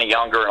was plenty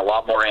younger and a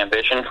lot more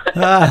ambition.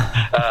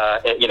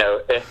 But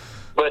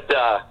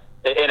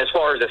and as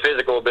far as the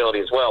physical ability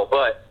as well.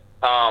 But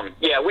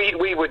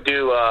we would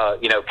do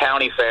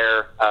county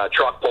fair,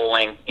 truck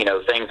pulling,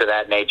 things of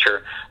that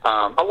nature.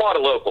 A lot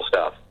of local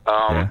stuff.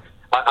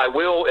 I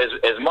will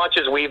as much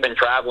as we've been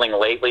traveling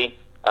lately.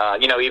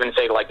 Even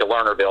say like the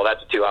Lernerville,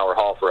 that's a 2-hour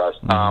haul for us.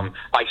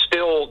 I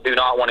still do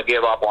not want to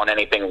give up on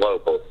anything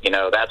local.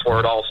 That's where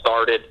it all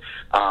started.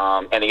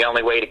 And the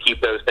only way to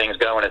keep those things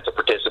going is to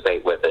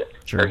participate with it,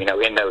 sure.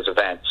 or, in those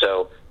events.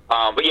 So,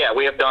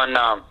 we have done,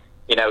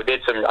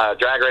 did some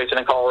drag racing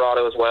in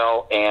Colorado as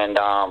well. And,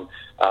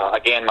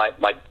 again,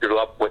 my grew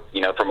up with,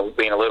 from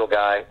being a little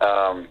guy.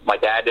 My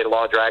dad did a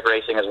lot of drag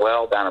racing as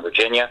well down in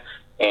Virginia.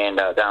 And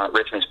down at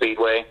Richmond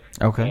Speedway.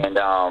 Okay. And,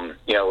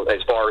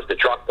 as far as the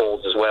truck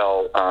pulls as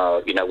well,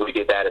 we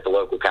did that at the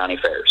local county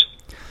fairs.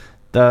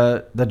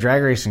 The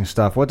drag racing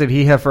stuff, what did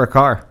he have for a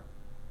car?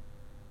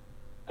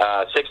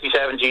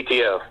 67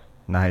 GTO.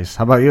 Nice.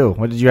 How about you?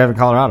 What did you have in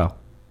Colorado?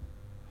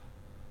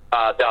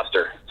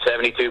 Duster.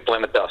 72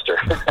 Plymouth Duster.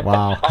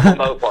 Wow. I'm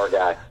a Mopar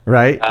guy.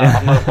 Right.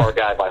 I'm a Mopar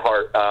guy by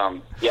heart.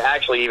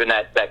 Actually, even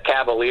that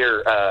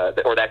Cavalier,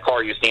 or that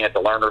car you've seen at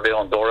the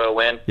Lernerville Enduro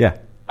win. Yeah.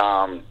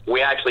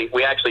 We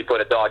actually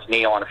put a Dodge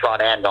Neon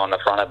front end on the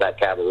front of that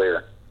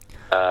Cavalier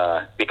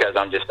because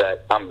I'm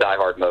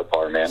diehard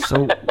Mopar, man.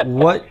 So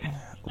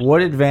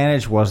what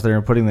advantage was there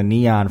in putting the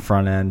Neon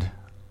front end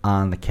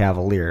on the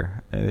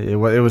Cavalier? It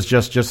was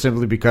just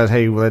simply because,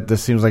 hey,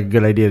 this seems like a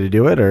good idea to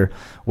do it, or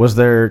was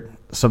there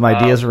some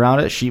ideas around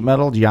it? Sheet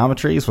metal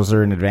geometries? Was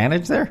there an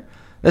advantage there?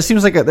 That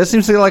seems like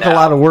a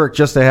lot of work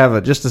just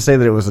to say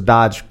that it was a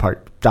Dodge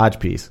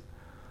piece.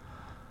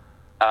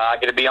 I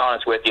got to be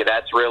honest with you.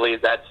 That's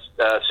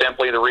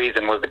simply the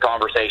reason was the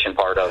conversation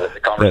part of it, the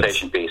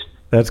conversation piece.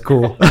 That's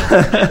cool.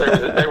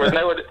 there was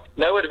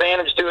no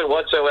advantage to it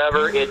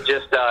whatsoever. It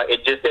just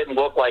didn't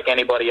look like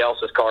anybody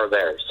else's car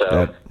there.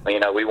 So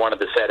we wanted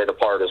to set it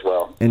apart as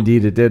well.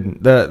 Indeed, it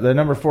didn't. The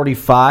number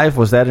 45,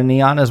 was that a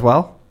Neon as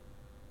well?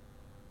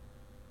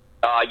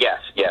 Yes.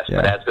 Yeah.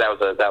 But that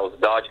was a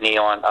Dodge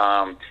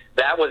Neon.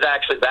 That was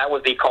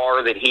the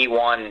car that he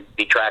won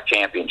the track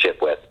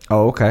championship with.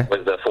 Oh, okay.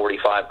 Was the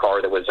 45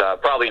 car that was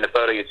probably in the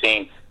photo you've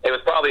seen. It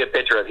was probably a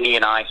picture of he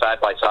and I side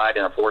by side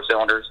in a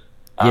 4-cylinders.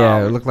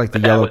 Yeah, it looked like the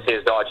yellow. That was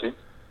his Dodge.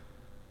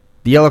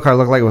 The yellow car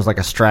looked like it was like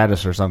a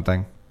Stratus or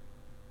something.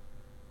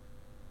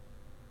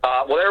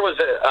 Well, there was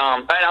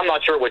I'm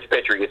not sure which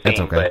picture you've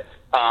seen, okay. but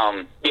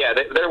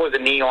there was a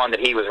neon that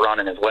he was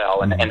running as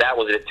well, and that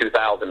was in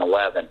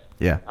 2011.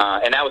 Yeah.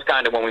 And that was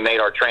kind of when we made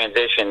our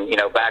transition,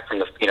 back from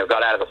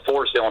got out of the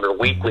 4-cylinder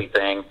weekly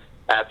thing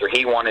after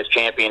he won his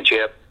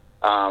championship.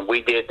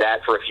 We did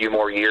that for a few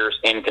more years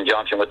in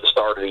conjunction with the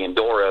start of the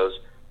Enduros,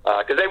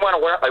 because they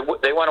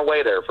went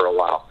away there for a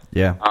while.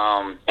 Yeah.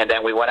 And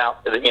then we went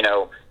out to the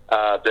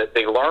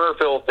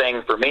Lernerville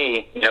thing for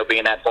me,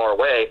 being that far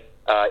away.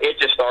 It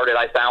just started.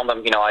 I found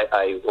them.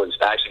 I was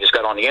actually just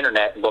got on the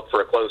internet and looked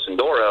for a close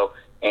Enduro,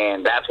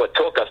 and that's what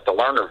took us to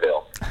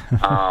Lernerville.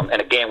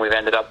 And again, we've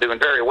ended up doing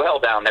very well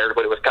down there,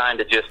 but it was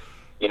kind of just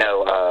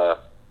a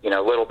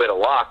little bit of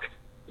luck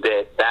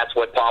that's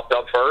what popped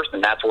up first,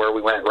 and that's where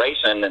we went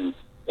racing. And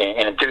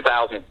in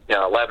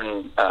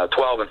 2011,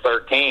 12, and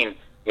 13,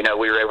 we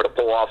were able to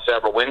pull off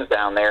several wins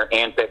down there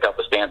and pick up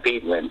a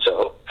Stampede win.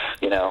 So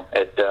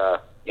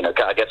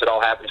I guess it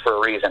all happens for a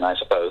reason, I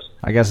suppose.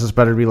 I guess it's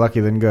better to be lucky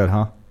than good,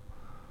 huh?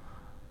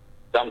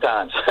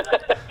 Sometimes.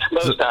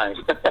 Most times.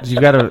 You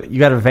got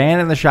a van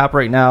in the shop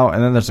right now,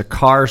 and then there's a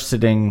car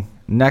sitting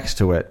next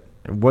to it.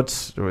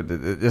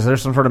 Is there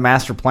some sort of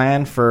master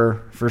plan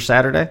for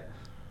Saturday?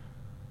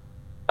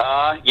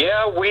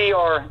 Yeah, we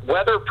are,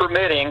 weather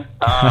permitting.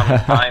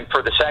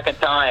 For the second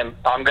time,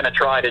 I'm going to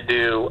try to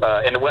do,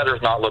 and the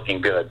weather's not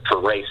looking good for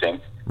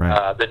racing.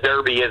 Right. The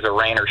Derby is a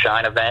rain or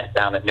shine event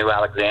down at New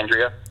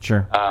Alexandria.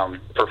 Sure.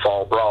 For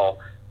Fall Brawl.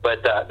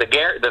 But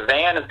the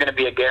van is going to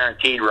be a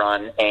guaranteed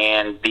run,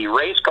 and the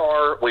race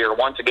car, we are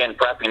once again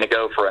prepping to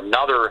go for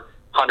another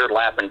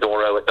 100-lap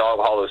Enduro at Dog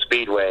Hollow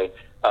Speedway,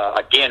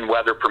 again,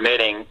 weather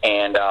permitting,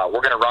 and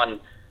we're going to run.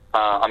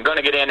 I'm going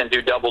to get in and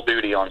do double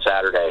duty on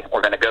Saturday.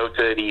 We're going to go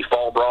to the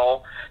Fall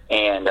Brawl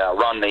and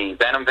run the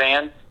Venom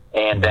van,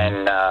 and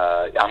then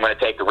I'm going to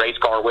take the race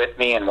car with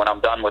me, and when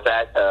I'm done with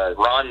that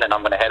run, then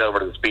I'm going to head over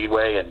to the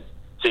Speedway and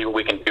see what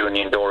we can do in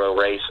the Enduro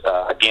race,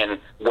 again,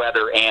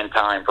 weather and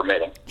time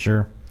permitting.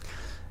 Sure.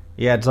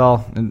 Yeah, it's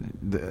all,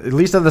 at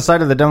least on the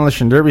side of the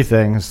Demolition Derby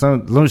thing,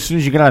 so as soon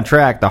as you get on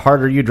track, the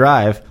harder you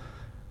drive,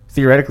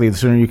 theoretically, the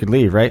sooner you could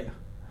leave, right?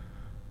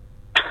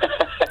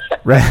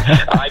 Right.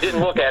 I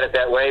didn't look at it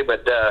that way,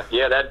 but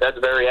yeah, that's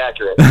very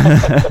accurate.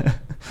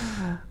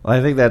 Well,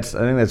 I think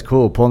that's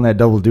cool. Pulling that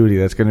double duty,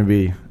 that's going to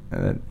be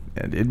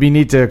it'd be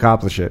neat to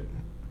accomplish it.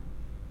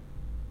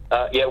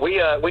 Yeah,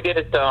 we did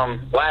it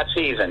last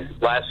season.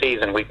 Last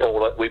season we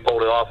pulled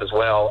it off as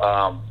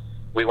well.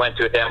 We went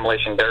to a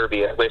demolition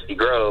derby at Whiskey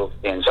Grove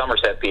in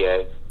Somerset, PA,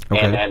 okay.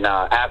 And then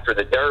after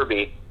the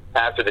derby,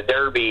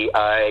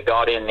 I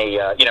got in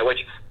the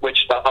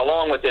which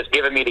along with this,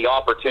 giving me the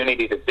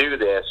opportunity to do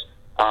this.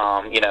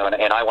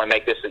 And I want to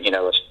make this,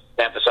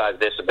 emphasize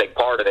this. A big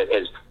part of it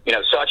is,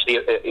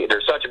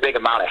 there's such a big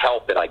amount of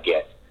help that I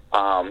get.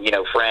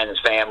 Friends,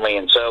 family,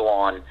 and so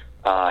on,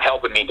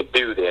 helping me to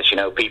do this.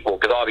 People,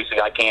 because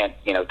obviously I can't,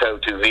 tow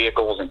 2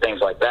 vehicles and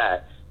things like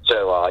that.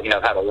 So,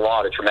 I've had a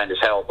lot of tremendous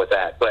help with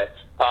that. But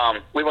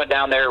we went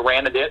down there,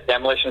 ran the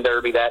demolition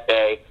derby that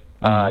day.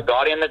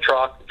 Got in the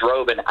truck,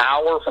 drove an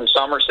hour from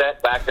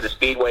Somerset back to the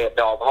Speedway at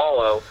Dog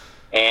Hollow.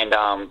 And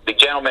the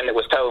gentleman that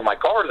was towing my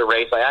car to the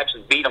race, I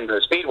actually beat him to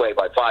the Speedway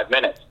by 5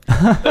 minutes.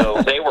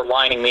 So they were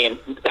lining me,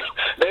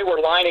 they were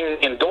lining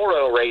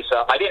Enduro race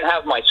up. I didn't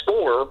have my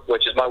score,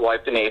 which is my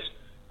wife Denise.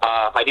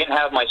 I didn't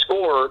have my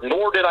score,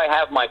 nor did I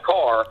have my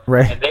car.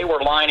 Right. And they were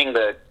lining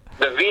the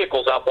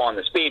vehicles up on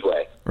the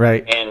Speedway.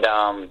 Right. And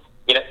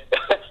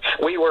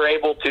we were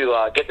able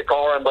to get the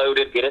car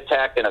unloaded, get it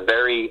tacked in a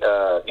very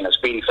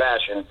speedy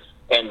fashion,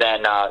 and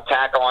then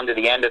tack on to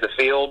the end of the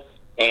field.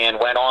 And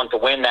went on to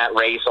win that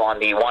race on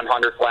the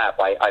 100th lap.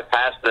 I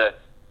passed the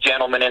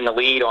gentleman in the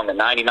lead on the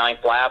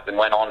 99th lap and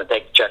went on to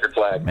take the checkered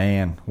flag.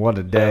 Man, what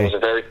a day. It was a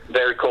very,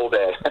 very cool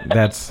day.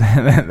 That's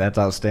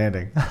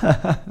outstanding.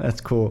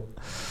 That's cool.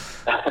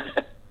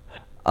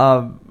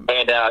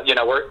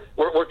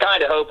 We're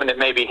kind of hoping that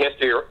maybe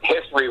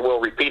history will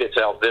repeat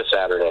itself this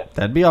Saturday.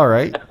 That'd be all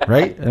right,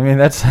 right? I mean,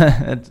 it's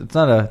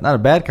not a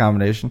bad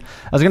combination.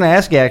 I was going to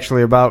ask you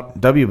actually about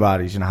W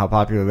bodies. How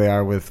popular they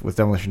are with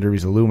demolition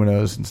derbies,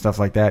 Illuminos, and stuff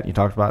like that. You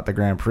talked about the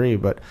Grand Prix,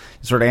 but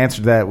you sort of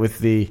answered that with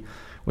the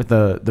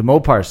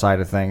Mopar side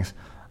of things.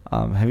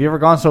 Have you ever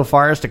gone so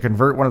far as to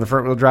convert one of the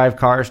front wheel drive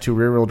cars to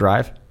rear wheel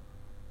drive?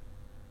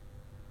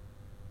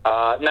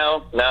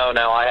 No,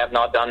 I have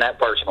not done that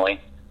personally.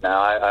 No,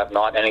 I have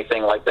not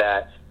anything like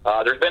that.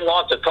 There's been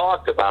lots of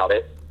talk about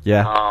it.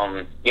 Yeah.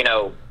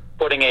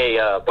 Putting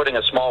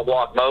a small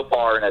block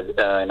Mopar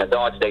in a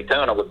Dodge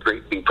Daytona would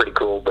be pretty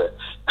cool, but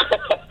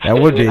that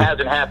would be. It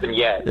hasn't happened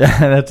yet.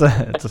 Yeah,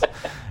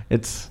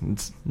 it's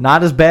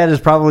not as bad as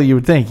probably you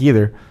would think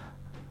either.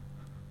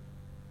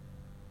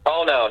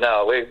 Oh no,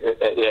 no.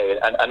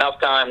 Enough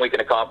time we can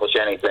accomplish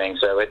anything,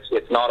 so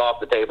it's not off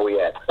the table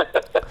yet.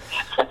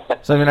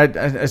 So, I mean,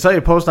 I saw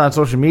you post on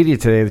social media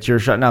today that you're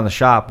shutting down the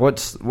shop.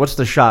 What's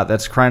the shop?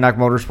 That's Crynock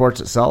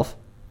Motorsports itself?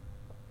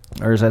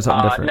 Or is that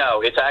something different?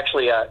 No, it's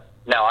actually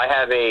no. I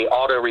have a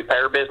auto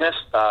repair business.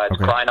 It's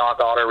Okay. Crynock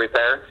Auto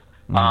Repair.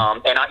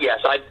 And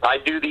I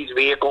do these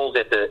vehicles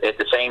at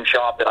the same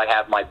shop that I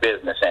have my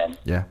business in.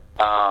 Yeah.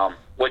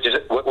 Which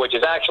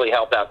has actually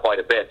helped out quite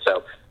a bit.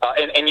 So,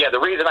 the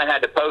reason I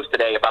had to post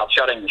today about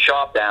shutting the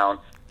shop down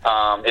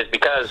is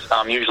because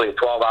I'm usually a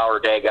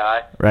 12-hour-a-day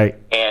guy, Right.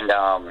 and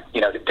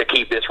to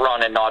keep this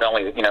running, not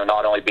only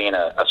being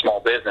a small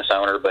business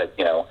owner, but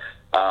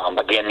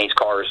again, these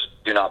cars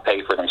do not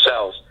pay for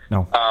themselves.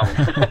 No.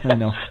 I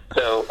know.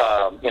 So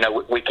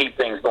we keep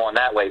things going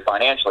that way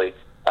financially.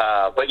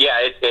 But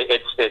yeah,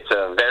 it's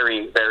a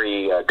very,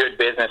 very good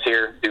business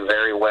here. Do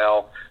very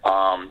well.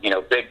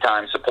 Big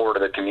time support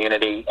of the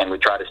community, and we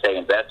try to stay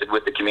invested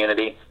with the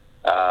community.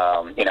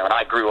 And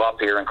I grew up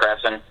here in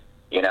Crescent.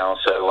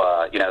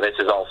 So this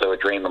is also a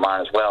dream of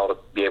mine as well, to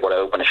be able to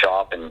open a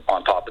shop and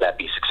on top of that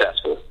be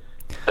successful.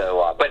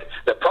 So, but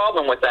the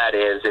problem with that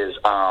is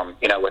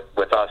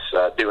with us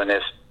doing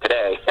this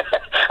today,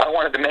 I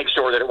wanted to make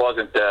sure that it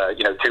wasn't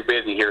too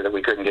busy here that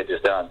we couldn't get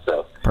this done.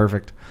 So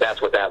Perfect.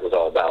 that's what that was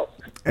all about.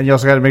 And you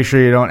also got to make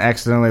sure you don't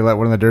accidentally let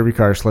one of the derby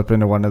cars slip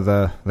into one of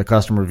the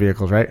customer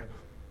vehicles, right?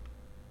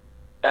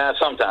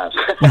 Sometimes.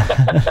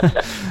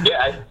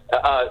 Yeah.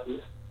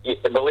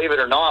 Believe it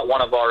or not,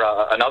 one of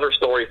our another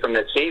story from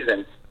this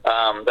season,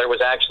 there was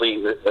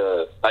actually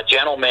a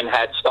gentleman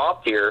had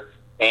stopped here,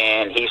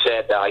 and he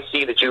said, "I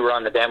see that you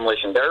run the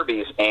demolition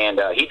derbies,"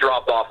 and he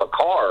dropped off a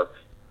car,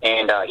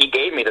 and he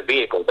gave me the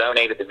vehicle,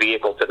 donated the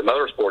vehicle to the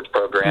motorsports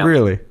program.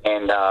 Really?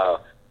 And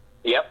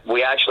yep,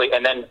 we actually,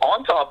 and then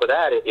on top of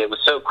that, it was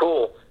so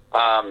cool.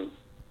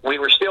 We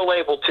were still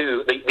able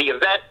to, the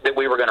event that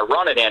we were going to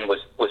run it in was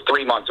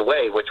 3 months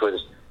away, which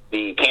was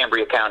the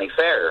Cambria County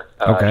Fair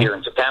here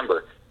in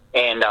September.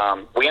 And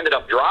we ended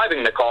up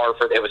driving the car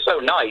it was so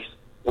nice.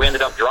 We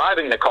ended up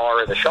driving the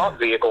car as a shop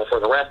vehicle for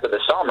the rest of the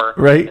summer.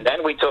 Right. And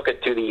then we took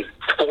it to the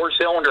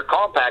 4-cylinder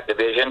compact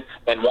division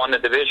and won the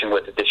division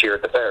with it this year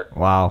at the fair.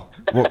 Wow.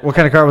 What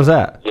kind of car was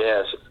that?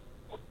 Yes.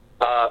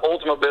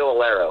 Oldsmobile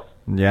Alero.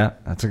 Yeah,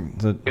 that's a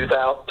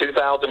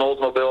 2000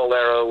 Oldsmobile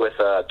Alero with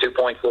a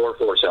 2.4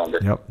 4-cylinder.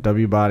 Yep,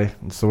 W body.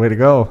 That's the way to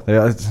go.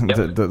 Yeah,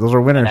 those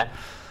are winners.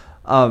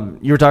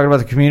 You were talking about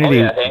the community.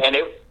 Oh, yeah, and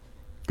it.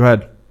 Go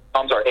ahead.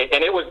 I'm sorry,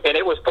 and it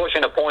was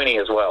pushing a pointy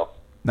as well.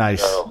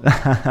 Nice. So.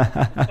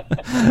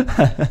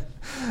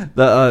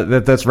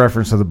 That's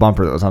reference to the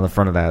bumper that was on the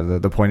front of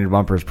that. The pointed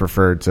bumper is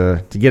preferred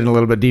to get in a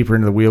little bit deeper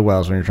into the wheel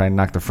wells when you're trying to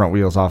knock the front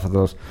wheels off of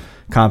those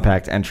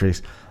compact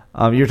entries.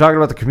 You're talking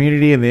about the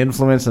community and the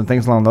influence and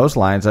things along those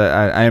lines.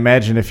 I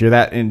imagine if you're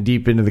that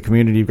deep into the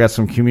community, you've got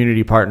some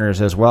community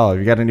partners as well. Have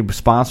you got any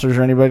sponsors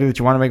or anybody that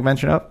you want to make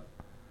mention of?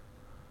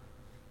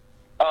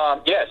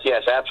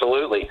 Yes,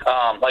 absolutely.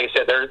 Like I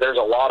said, there's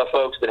a lot of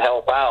folks that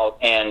help out,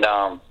 and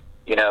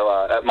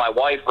my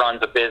wife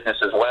runs a business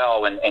as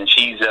well, and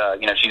she's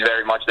she's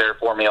very much there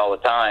for me all the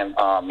time.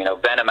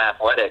 Venom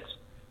Athletics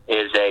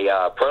is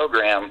a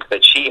program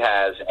that she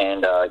has,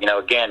 and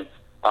again,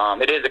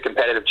 it is a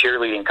competitive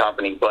cheerleading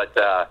company, but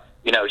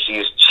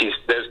she's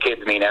those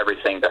kids mean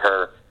everything to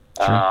her.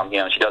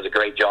 Sure. She does a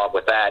great job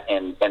with that,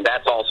 and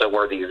that's also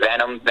where the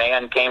Venom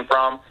van came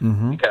from,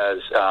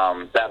 because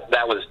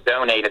that was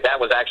donated. That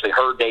was actually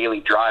her daily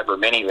driver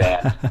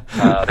minivan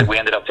that we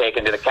ended up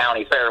taking to the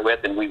county fair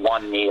with, and we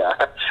won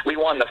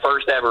the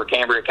first ever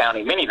Cambria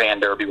County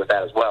minivan derby with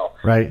that as well.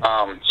 Right.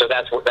 So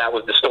that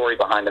was the story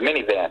behind the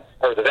minivan,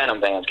 or the Venom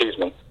van, excuse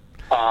me.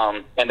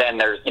 And then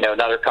there's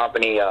another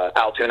company,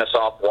 Altoona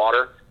Soft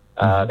Water.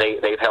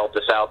 They've helped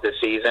us out this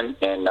season,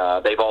 and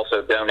they've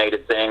also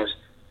donated things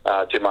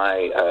to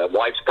my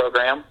wife's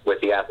program with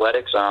the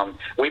athletics.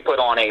 We put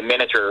on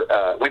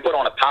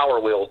a Power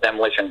Wheels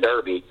demolition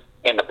derby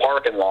in the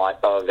parking lot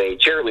of a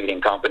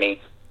cheerleading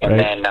company, and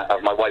then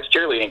of my wife's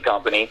cheerleading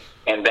company,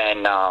 and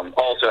then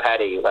also had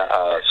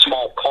a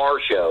small car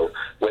show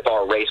with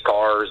our race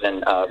cars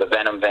and the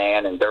Venom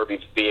van and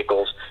derby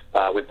vehicles.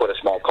 We put a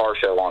small car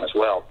show on as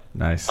well.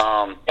 Nice.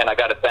 And I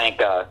got to thank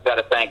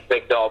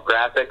Big Dog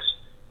Graphics.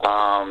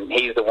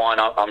 He's the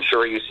one. I'm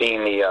sure you've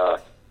seen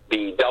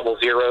the double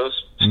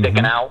zeros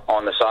sticking out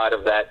on the side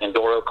of that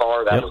Enduro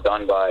car. That was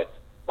done by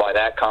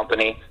that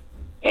company.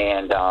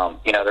 And,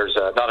 there's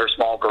another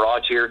small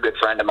garage here, good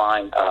friend of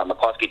mine,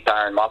 McCluskey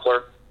Tire and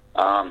Muffler.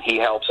 He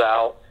helps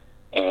out.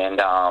 And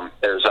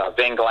there's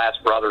Vin Glass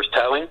Brothers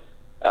Towing,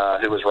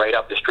 who was right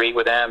up the street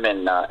with them.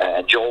 And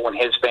Joel and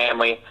his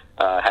family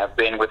have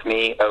been with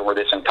me over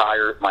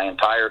my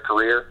entire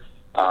career.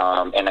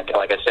 And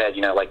like I said,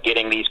 like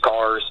getting these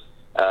cars,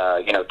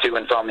 to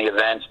and from the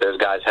events, those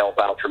guys help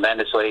out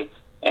tremendously.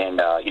 And,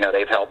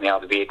 they've helped me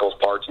out with vehicles,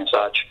 parts, and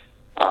such.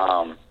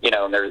 And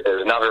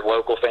there's another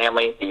local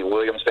family, the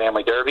Williams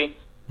Family Derby.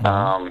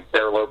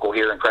 They're local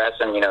here in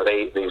Crescent.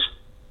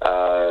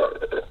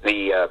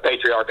 the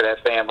patriarch of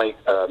that family,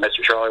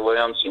 Mr. Charlie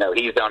Williams. You know,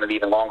 he's done it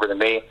even longer than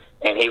me,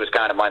 and he was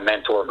kind of my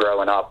mentor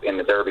growing up in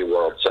the Derby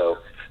world. So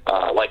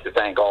I'd like to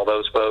thank all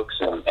those folks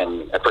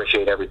and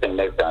appreciate everything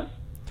they've done.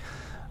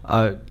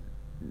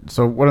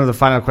 So one of the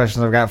final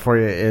questions I've got for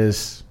you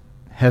is,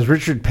 has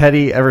Richard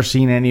Petty ever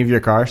seen any of your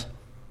cars?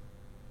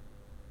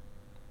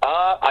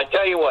 I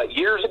tell you what,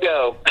 years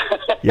ago,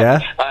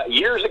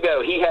 years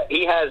ago,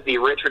 he has the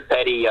Richard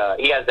Petty,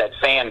 he has that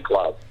fan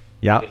club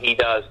that he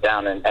does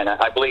down in, and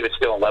I believe it's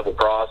still in Level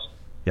Cross.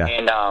 Yeah.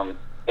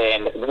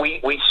 And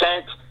we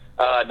sent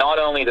not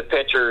only the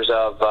pictures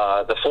of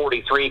the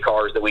 43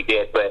 cars that we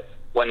did, but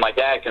when my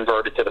dad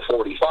converted to the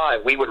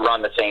 45, we would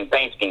run the same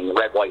paint scheme, the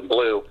red, white, and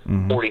blue,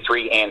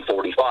 43 and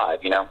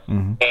 45, you know.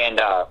 And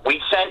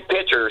we sent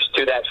pictures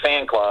to that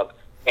fan club,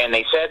 and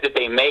they said that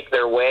they make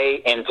their way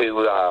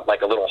into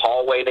like a little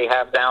hallway they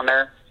have down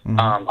there.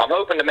 I'm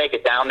hoping to make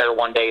it down there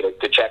one day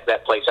to check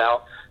that place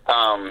out.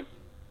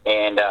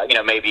 And you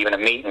know, maybe even a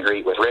meet and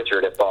greet with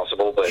Richard if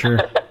possible, but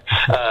sure.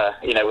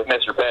 You know, with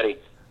Mr. Petty.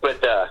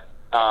 But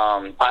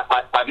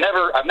I've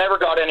never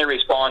got any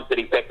response that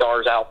he picked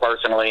ours out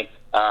personally.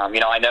 You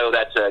know, I know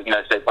that's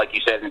like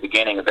you said in the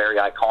beginning, a very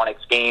iconic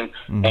scheme,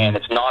 and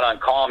it's not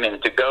uncommon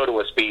to go to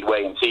a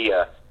speedway and see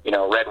a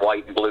red,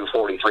 white, and blue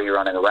 43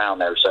 running around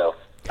there. So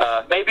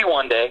maybe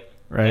one day.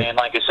 Right. And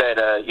like I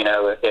said, you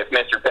know, if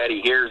Mr.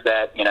 Petty hears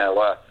that, you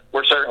know,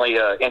 we're certainly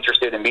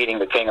interested in meeting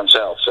the king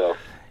himself. So.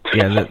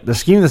 Yeah, the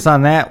scheme that's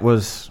on that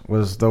was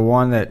the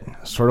one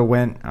that sort of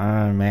went,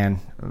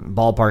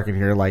 ballpark it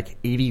here, like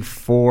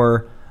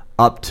 84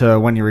 up to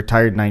when he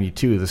retired in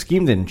 92. The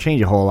scheme didn't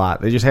change a whole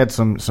lot. They just had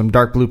some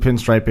dark blue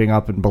pinstriping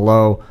up and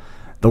below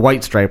the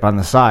white stripe on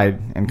the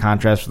side in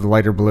contrast with the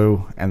lighter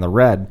blue and the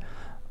red.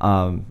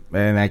 And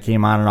that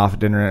came on and off at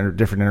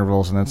different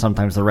intervals, and then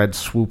sometimes the red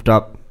swooped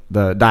up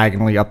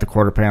diagonally up the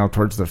quarter panel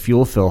towards the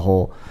fuel fill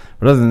hole.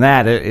 But other than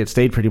that, it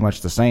stayed pretty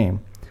much the same.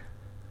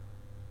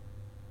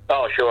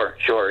 Oh,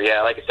 sure,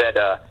 yeah. Like I said,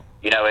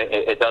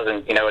 it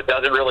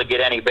doesn't really get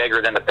any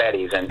bigger than the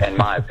Petties, in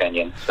my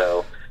opinion.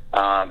 So,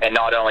 and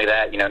not only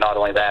that,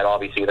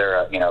 obviously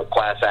they're a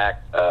class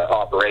act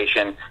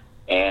operation,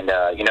 and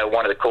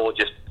one of the cool,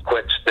 just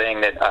quick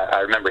thing that I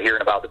remember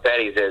hearing about the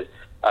Petties is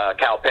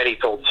Cal Petty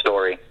told the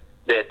story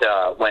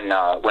that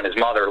when his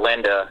mother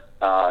Linda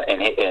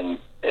and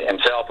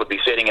himself would be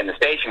sitting in the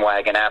station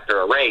wagon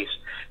after a race,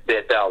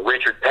 that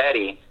Richard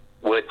Petty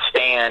would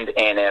stand,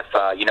 and if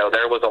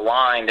there was a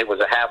line that was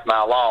a half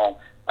mile long,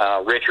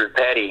 Richard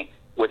Petty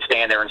would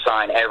stand there and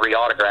sign every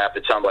autograph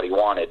that somebody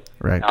wanted.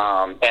 Right.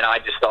 And I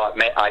just thought,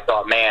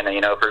 man,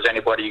 if there's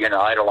anybody you're going to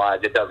idolize,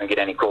 it doesn't get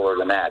any cooler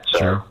than that. So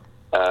sure.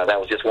 That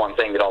was just one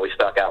thing that always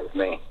stuck out with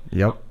me.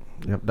 Yep,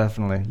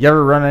 definitely. You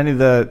ever run any of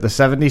the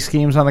 70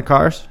 schemes on the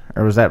cars,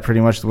 or was that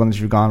pretty much the ones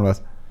you've gone with?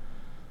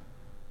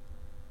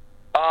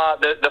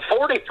 The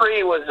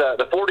 43 was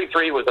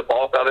the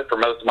bulk of it for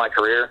most of my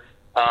career.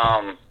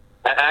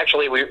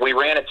 Actually, we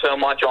ran it so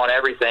much on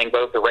everything,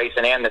 both the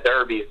racing and the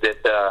derbies,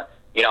 that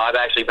I've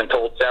actually been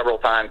told several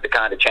times to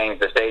kind of change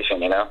the station.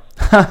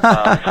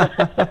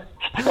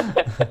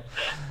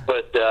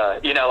 But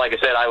like I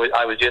said,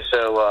 I was just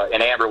so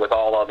enamored with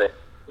all of it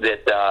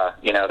that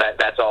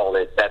that's all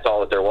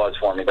that there was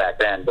for me back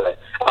then. But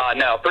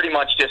no, pretty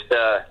much just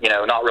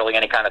not really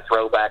any kind of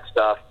throwback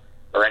stuff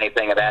or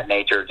anything of that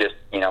nature. Just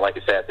like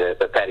I said,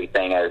 the Petty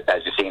thing as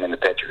you've seen in the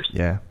pictures.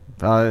 Yeah,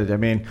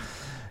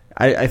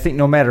 I think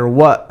no matter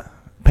what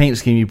paint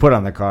scheme you put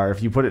on the car,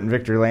 if you put it in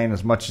victory lane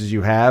as much as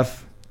you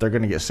have, they're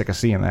going to get sick of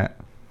seeing that.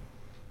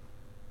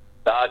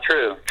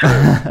 True.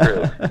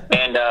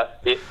 And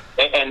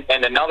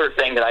another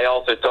thing that I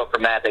also took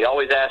from that, they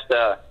always asked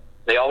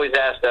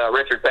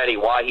Richard Petty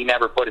why he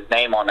never put his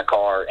name on the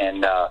car,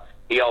 and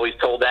he always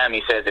told them,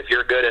 he says, if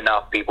you're good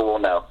enough, people will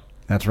know.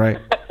 That's right.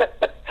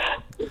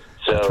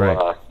 So, that's right.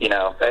 Like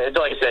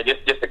I said,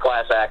 just a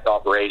class act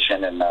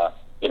operation, and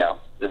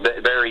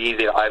it's very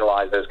easy to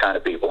idolize those kind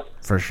of people.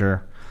 For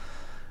sure.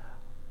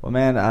 Well,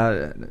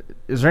 man,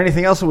 is there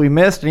anything else that we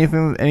missed?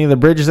 Any of the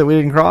bridges that we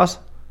didn't cross?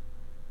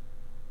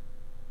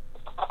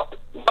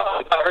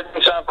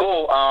 Everything sounds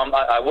cool.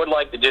 I would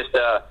like to just,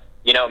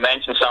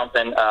 mention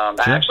something. Sure.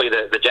 Actually,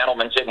 the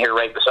gentleman sitting here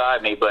right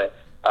beside me, but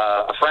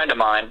a friend of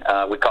mine,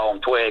 we call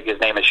him Twig. His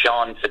name is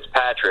Sean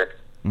Fitzpatrick.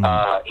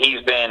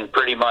 He's been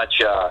pretty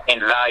much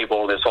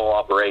invaluable to this whole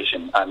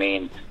operation. I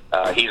mean,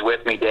 he's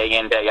with me day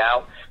in, day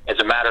out. As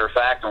a matter of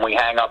fact, when we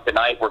hang up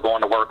tonight, we're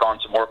going to work on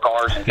some more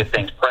cars and get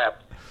things prepped.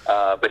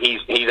 But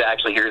he's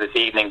actually here this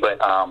evening. But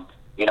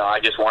I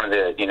just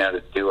wanted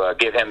to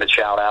give him a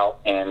shout out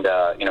and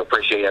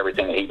appreciate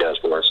everything that he does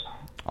for us.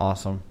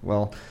 Awesome.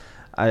 Well,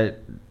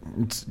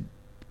 it's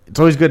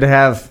always good to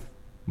have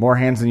more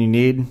hands than you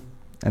need,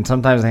 and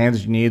sometimes the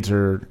hands you need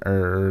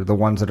are the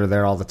ones that are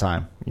there all the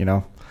time.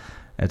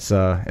 It's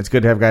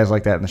good to have guys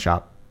like that in the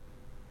shop.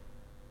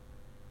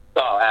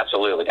 Oh,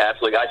 absolutely.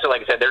 Like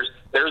I said,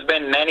 there's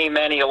been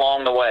many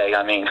along the way.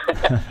 I mean,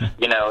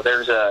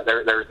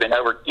 there's been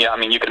over.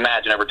 You can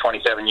imagine over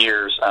 27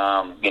 years.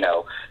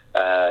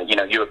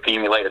 You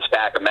accumulate a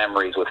stack of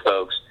memories with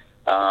folks,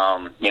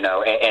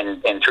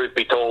 And truth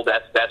be told,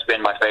 that's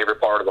been my favorite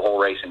part of the whole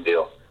racing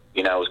deal.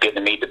 Was getting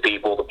to meet the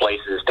people, the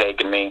places it's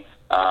taken me.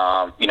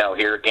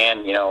 Here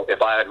again,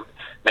 if I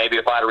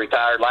had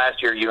retired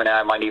last year, you and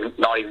I might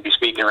not even be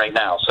speaking right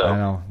now. So, I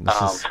know.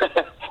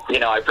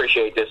 I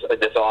appreciate this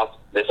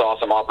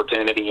awesome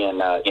opportunity and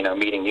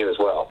meeting you as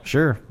well.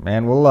 Sure,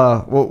 man.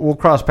 We'll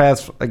cross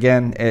paths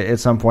again at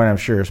some point, I'm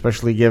sure.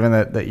 Especially given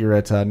that you're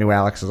at New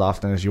Alex as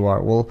often as you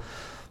are.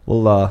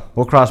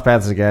 We'll cross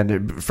paths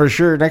again for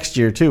sure next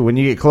year too. When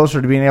you get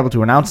closer to being able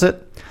to announce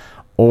it,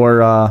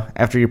 or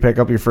after you pick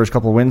up your first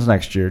couple of wins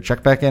next year,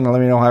 check back in and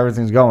let me know how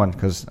everything's going,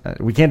 because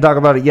we can't talk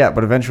about it yet,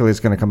 but eventually it's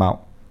going to come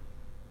out.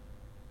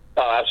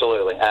 Oh,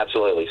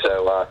 absolutely.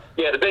 So,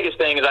 the biggest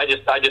thing is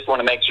I just want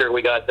to make sure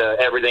we got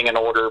everything in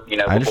order,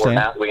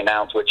 before we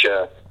announce which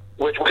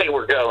way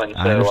we're going. So,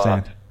 I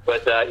understand.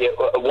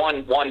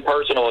 One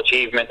personal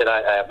achievement that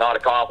I have not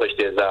accomplished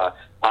is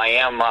I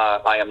am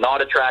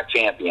not a track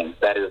champion.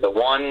 That is the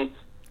one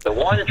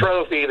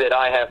trophy that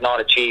I have not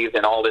achieved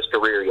in all this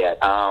career yet.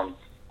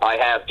 I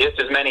have just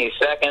as many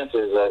seconds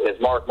as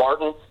Mark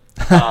Martin,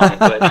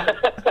 but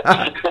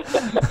I've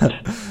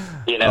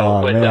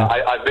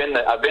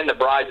been the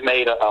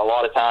bridesmaid a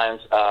lot of times,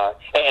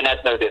 and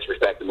that's no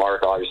disrespect to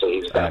Mark. Obviously,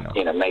 he's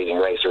an amazing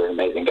racer, an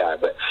amazing guy.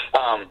 But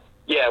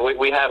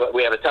we have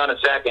a ton of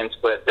seconds,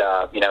 but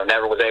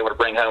never was able to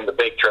bring home the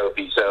big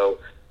trophy. So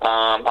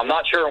I'm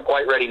not sure I'm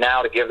quite ready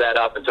now to give that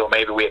up until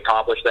maybe we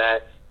accomplish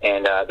that,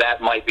 and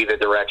that might be the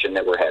direction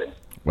that we're heading.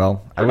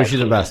 Well, I wish you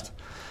the best.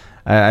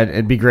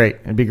 It'd be great.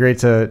 It'd be great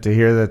to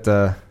hear that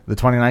the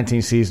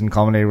 2019 season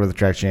culminated with a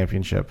track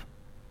championship.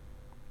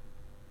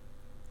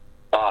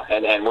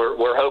 And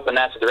we're hoping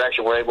that's the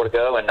direction we're able to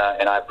go, and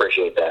I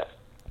appreciate that.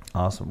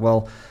 Awesome.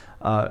 Well,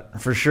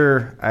 for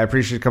sure, I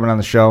appreciate you coming on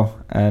the show,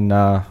 and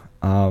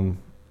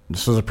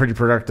this was a pretty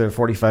productive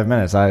 45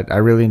 minutes. I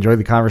really enjoyed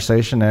the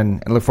conversation,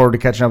 and look forward to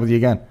catching up with you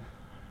again.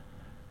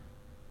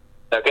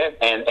 Okay,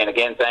 and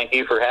again, thank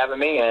you for having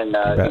me, and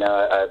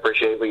I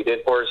appreciate what you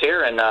did for us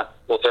here, and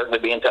we'll certainly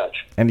be in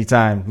touch.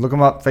 Anytime. Look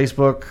them up,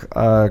 Facebook,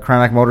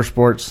 Crynock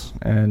Motorsports,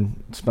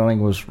 and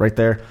spelling was right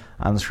there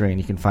on the screen.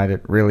 You can find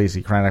it real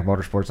easy, Crynock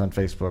Motorsports on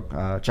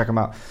Facebook. Check them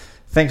out.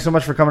 Thanks so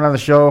much for coming on the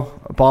show,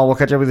 Paul. We'll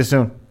catch up with you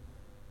soon.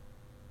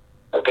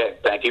 Okay,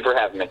 thank you for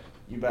having me.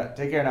 You bet.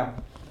 Take care now.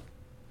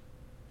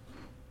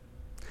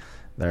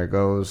 There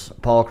goes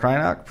Paul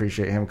Crynock.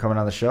 Appreciate him coming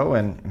on the show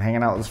and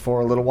hanging out with us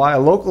for a little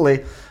while.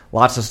 Locally,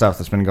 lots of stuff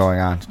that's been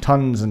going on.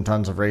 Tons and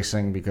tons of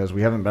racing because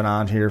we haven't been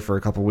on here for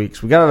a couple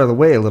weeks. We got out of the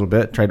way a little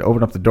bit, tried to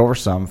open up the door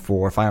some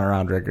for Final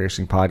Round Drag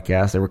Racing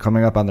Podcast. They were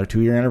coming up on their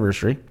 2-year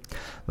anniversary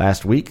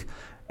last week.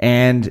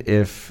 And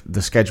if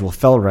the schedule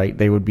fell right,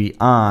 they would be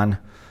on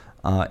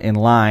in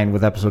line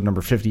with episode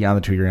number 50 on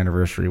the 2-year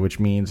anniversary, which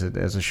means that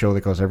as a show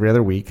that goes every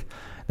other week,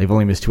 they've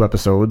only missed 2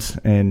 episodes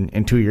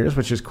in 2 years,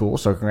 which is cool.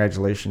 So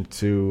congratulations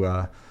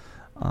to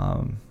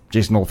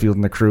Jason Oldfield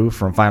and the crew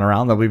from Final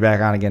Round. They'll be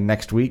back on again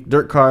next week.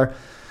 Dirt car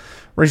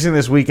racing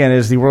this weekend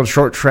is the World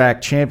Short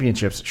Track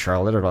Championships at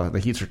Charlotte. The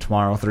heats are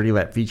tomorrow.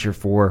 30-lap feature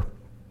for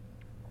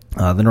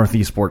the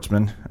Northeast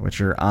Sportsmen, which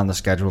are on the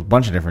schedule. A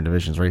bunch of different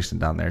divisions racing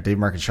down there. Dave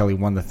Marcachelli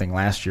won the thing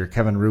last year.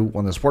 Kevin Root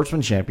won the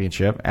Sportsman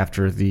Championship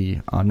after the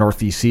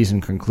Northeast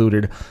season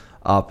concluded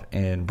up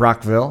in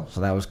Brockville,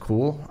 so that was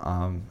cool.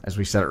 As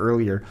we said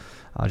earlier,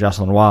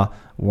 Jocelyn Roy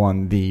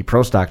won the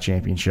Pro Stock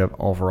Championship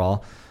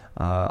overall.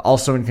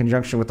 Also in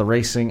conjunction with the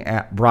racing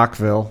at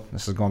Brockville,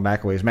 this is going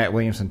back a ways, Matt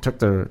Williamson took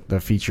the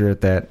feature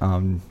at that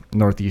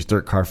Northeast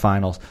Dirt Car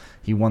Finals.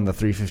 He won the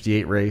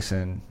 358 race,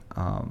 and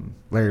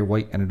Larry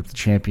White ended up the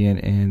champion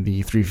in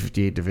the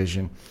 358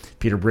 division.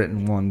 Peter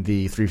Britton won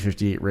the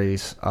 358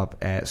 race up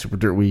at Super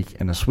Dirt Week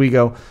in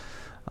Oswego.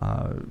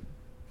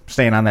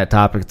 Staying on that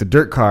topic, the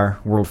Dirt Car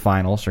World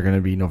Finals are going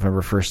to be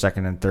November 1st,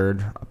 2nd, and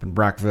 3rd up in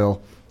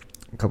Brockville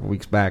a couple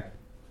weeks back.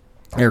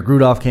 Eric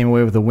Rudolph came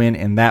away with a win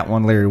in that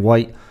one. Larry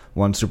White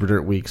won Super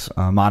Dirt Week's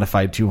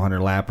modified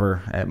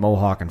 200-lapper at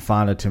Mohawk and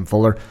Fonda. Tim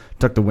Fuller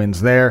took the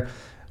wins there.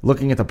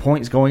 Looking at the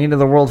points going into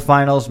the World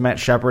Finals, Matt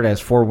Shepard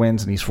has 4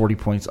 wins, and he's 40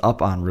 points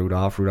up on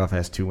Rudolph. Rudolph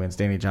has 2 wins.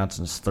 Danny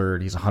Johnson's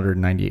third. He's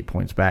 198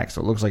 points back. So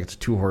it looks like it's a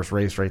 2-horse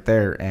race right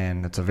there,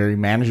 and it's a very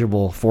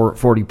manageable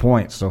 40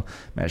 points. So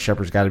Matt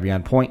Shepard's got to be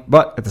on point.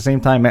 But at the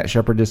same time, Matt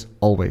Shepard is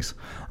always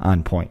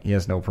on point. He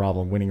has no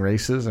problem winning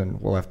races,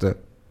 and we'll have to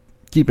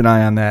keep an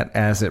eye on that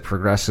as it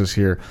progresses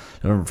here,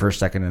 November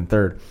 1st, 2nd, and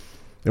 3rd.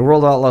 The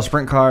World Outlaw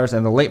Sprint Cars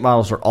and the late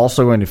models are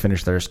also going to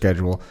finish their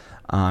schedule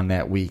on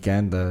that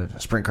weekend. The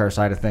sprint car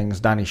side of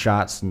things, Donnie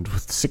Schatz, and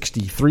with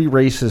 63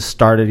 races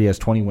started, he has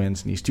 20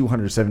 wins, and he's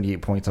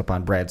 278 points up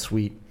on Brad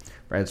Sweet.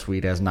 Brad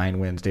Sweet has 9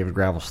 wins. David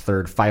Gravel's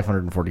third,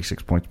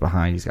 546 points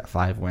behind. He's got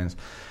 5 wins.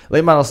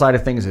 Late model side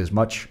of things is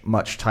much,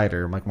 much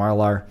tighter. Mike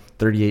Marlar,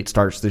 38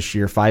 starts this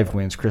year, 5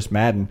 wins. Chris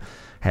Madden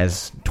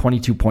has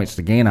 22 points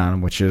to gain on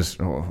him, which is,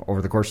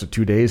 over the course of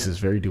 2 days, is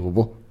very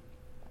doable.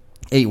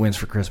 8 wins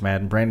for Chris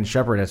Madden. Brandon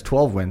Shepard has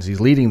 12 wins. He's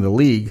leading the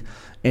league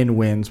in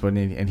wins,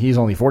 and he's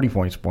only 40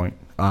 points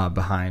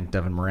behind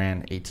Devin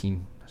Moran,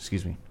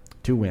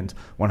 2 wins,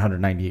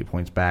 198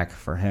 points back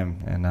for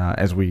him. And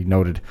as we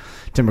noted,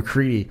 Tim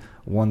McCready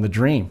won the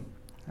Dream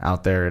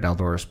out there at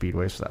Eldora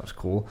Speedway, so that was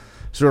cool.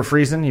 Stuart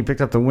Friesen, he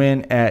picked up the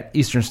win at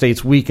Eastern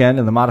States Weekend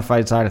in the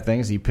modified side of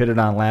things. He pitted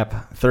on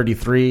lap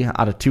 33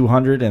 out of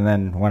 200 and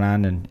then went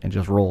on and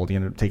just rolled. He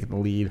ended up taking the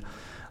lead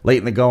late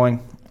in the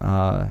going.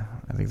 I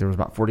think there was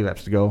about 40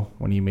 laps to go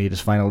when he made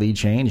his final lead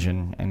change,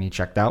 and he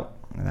checked out.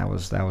 And that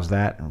was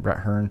that. And Brett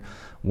Hearn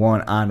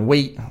won on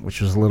weight, which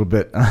was a little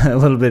bit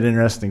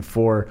interesting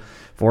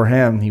for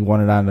him. He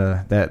won it on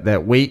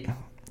that weight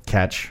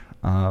catch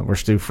where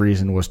Stu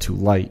Friesen was too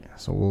light.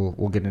 So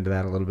we'll get into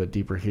that a little bit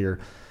deeper here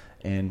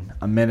in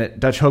a minute.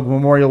 Dutch Hogue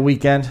Memorial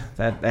Weekend,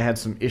 that had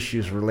some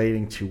issues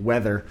relating to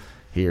weather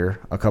here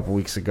a couple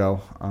weeks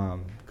ago.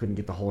 Couldn't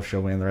get the whole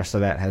show in. The rest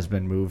of that has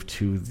been moved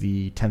to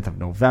the 10th of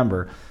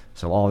November.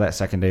 So all that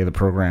second day of the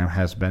program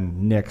has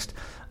been nixed.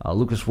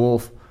 Lucas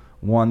Wolf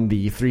won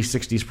the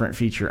 360 sprint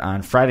feature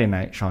on Friday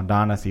night. Sean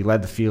Donath, he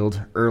led the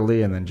field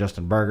early, and then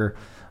Justin Barger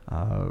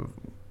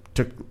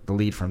took the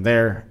lead from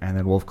there, and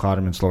then Wolf caught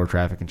him in slower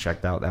traffic and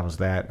checked out. That was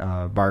that.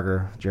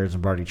 Barger, Jared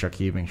Zimbardi, Chuck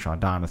Hebing, Sean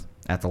Donath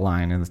at the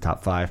line in the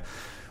top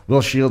 5.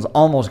 Will Shields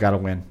almost got a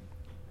win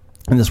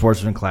in the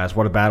sportsman class.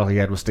 What a battle he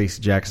had with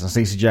Stacey Jackson.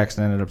 Stacey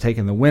Jackson ended up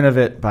taking the win of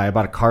it by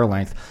about a car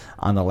length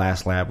on the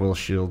last lap. Will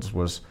Shields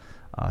was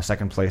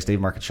second place. Dave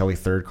Marcichelli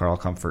third. Carl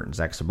Comfort and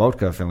Zach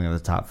Sobotka filling in the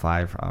top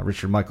 5.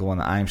 Richard Michael won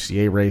the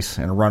IMCA race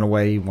in a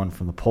runaway. He won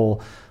from the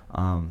pole.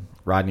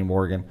 Rodney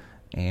Morgan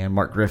and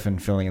Mark Griffin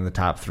filling in the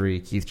top 3.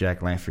 Keith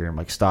Jack Lanfear and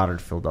Mike Stoddard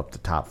filled up the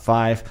top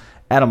 5.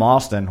 Adam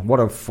Austin, what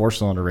a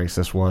 4-cylinder race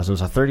this was. It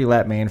was a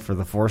 30-lap main for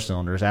the 4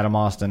 cylinders. Adam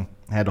Austin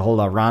had to hold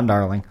out Ron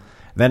Darling,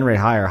 then Ray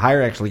Heyer.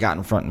 Heyer actually got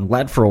in front and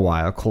led for a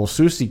while. Cole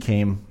Soucy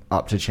came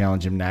up to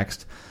challenge him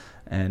next.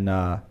 And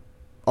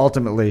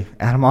ultimately,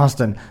 Adam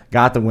Austin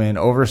got the win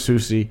over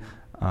Soucy,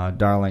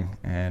 Darling,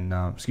 and,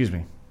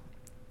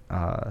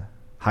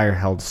 Heyer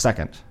held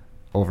second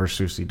over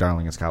Soucy,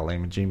 Darling, and Scott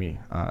Lehman. Jamie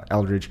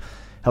Eldridge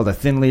held a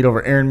thin lead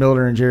over Aaron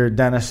Miller and Jared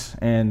Dennis.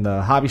 And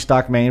the hobby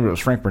stock main, but it was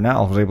Frank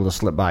Burnell, was able to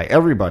slip by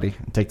everybody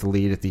and take the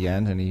lead at the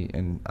end, and he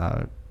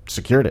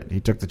secured it. He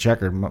took the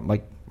checker.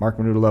 Mark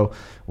Manutolo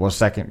was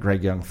second,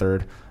 Greg Young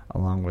third,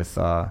 along with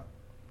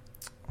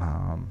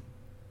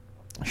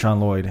Sean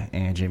Lloyd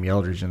and Jamie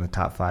Eldridge in the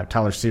top 5.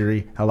 Tyler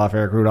Seary held off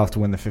Eric Rudolph to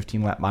win the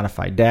 15-lap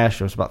modified dash.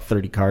 There was about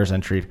 30 cars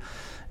entered,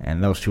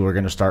 and those two are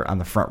going to start on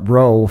the front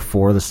row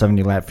for the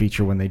 70-lap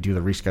feature when they do the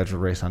rescheduled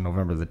race on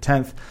November the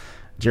 10th.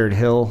 Jared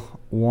Hill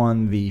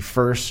won the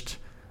first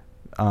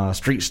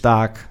street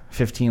stock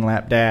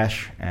 15-lap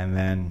dash, and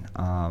then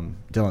Dylan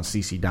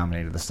Cece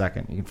dominated the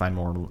second. You can find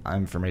more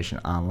information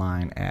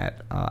online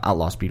at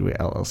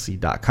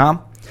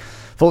outlawspeedwayllc.com.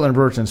 Fulton and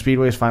Brewerton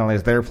Speedways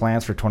finalized their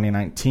plans for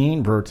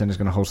 2019. Brewerton is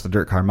going to host the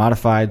Dirt Car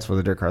Modifieds, where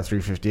the Dirt Car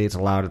 358 is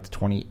allowed at the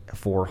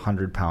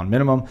 2,400-pound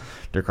minimum.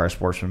 Dirt Car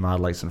Sportsman Mod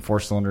Lights and 4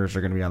 cylinders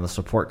are going to be on the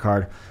support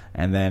card.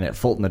 And then at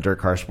Fulton, the Dirt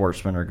Car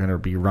Sportsmen are going to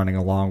be running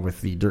along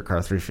with the Dirt Car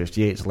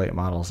 358s, late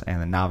models,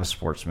 and the Novice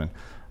Sportsman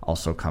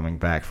also coming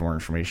back. For more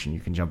information,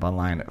 you can jump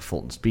online at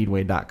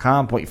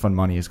fultonspeedway.com. Point Fund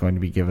money is going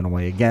to be given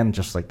away again,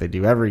 just like they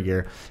do every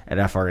year at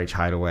FRH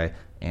Hideaway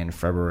in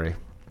February.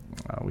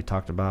 We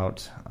talked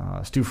about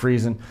Stu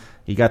Friesen.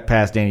 He got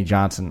past Danny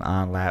Johnson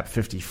on lap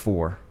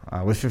 54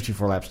 with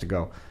 54 laps to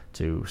go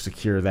to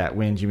secure that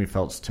win. Jimmy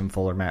Phelps, Tim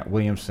Fuller, Matt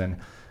Williamson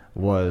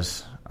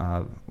was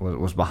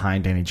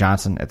behind Danny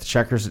Johnson at the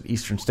checkers at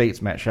Eastern States.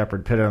 Matt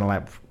Shepard pitted on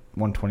lap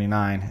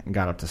 129 and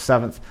got up to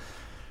 7th.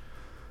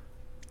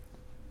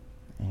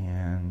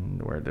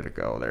 And where did it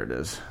go? There it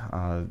is.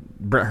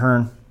 Brett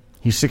Hearn,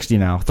 he's 60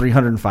 now,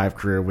 305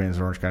 career wins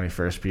at Orange County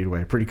Fair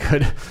Speedway. Pretty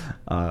good.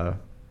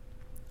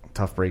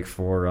 Tough break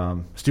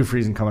for Stu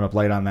Friesen coming up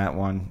late on that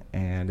one,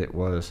 and it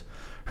was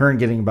Hearn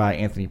getting by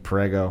Anthony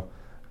Perego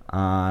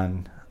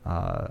on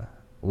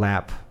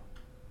lap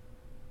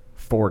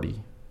 40,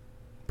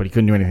 but he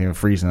couldn't do anything with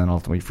Friesen, and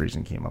ultimately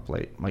Friesen came up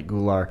late. Mike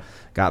Goulart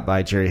got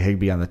by Jerry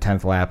Higby on the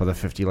 10th lap of the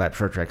 50-lap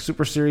Short Track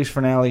Super Series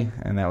finale,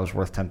 and that was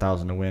worth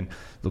 $10,000 to win.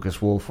 Lucas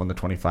Wolf won the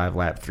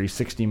 25-lap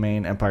 360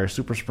 main. Empire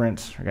Super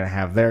Sprints are going to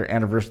have their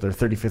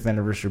 35th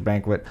anniversary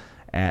banquet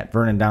at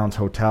Vernon Downs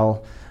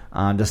Hotel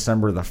on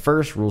December the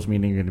 1st. Rules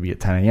meeting is going to be at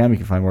 10 a.m. You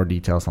can find more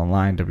details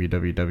online,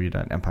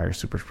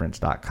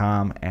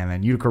 www.empiresupersprints.com. And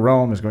then Utica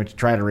Rome is going to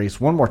try to race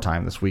one more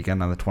time this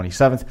weekend on the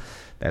 27th.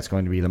 That's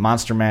going to be the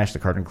Monster Mash. The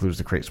card includes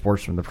the Crate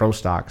Sportsman, the Pro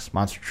Stocks,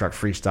 Monster Truck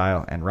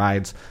Freestyle, and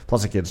rides,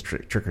 plus a kid's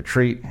trick or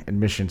treat.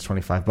 Admission's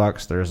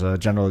 $25. There's a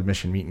general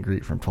admission meet and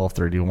greet from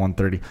 12:30 to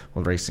 1:30,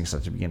 with racing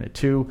set to begin at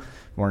 2. For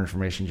more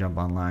information, jump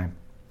online,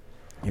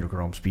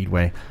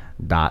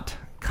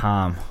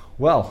 UticaRomeSpeedway.com.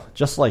 Well,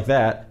 just like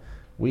that,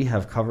 we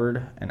have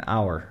covered an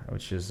hour,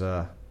 which is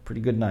a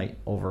pretty good night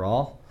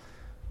overall.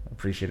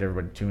 Appreciate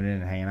everybody tuning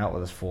in and hanging out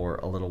with us for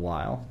a little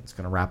while. It's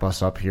going to wrap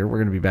us up here. We're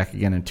going to be back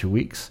again in 2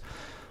 weeks,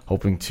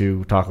 hoping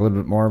to talk a little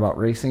bit more about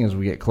racing as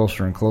we get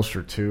closer and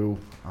closer to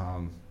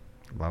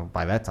well,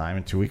 by that time,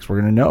 in 2 weeks, we're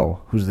going to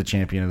know who's the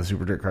champion of the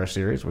Super Dirt Car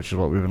Series, which is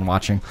what we've been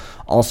watching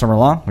all summer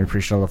long. We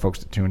appreciate all the folks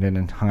that tuned in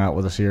and hung out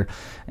with us here.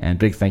 And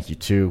big thank you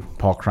to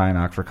Paul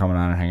Crynock for coming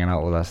on and hanging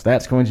out with us.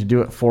 That's going to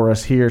do it for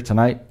us here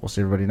tonight. We'll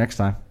see everybody next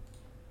time.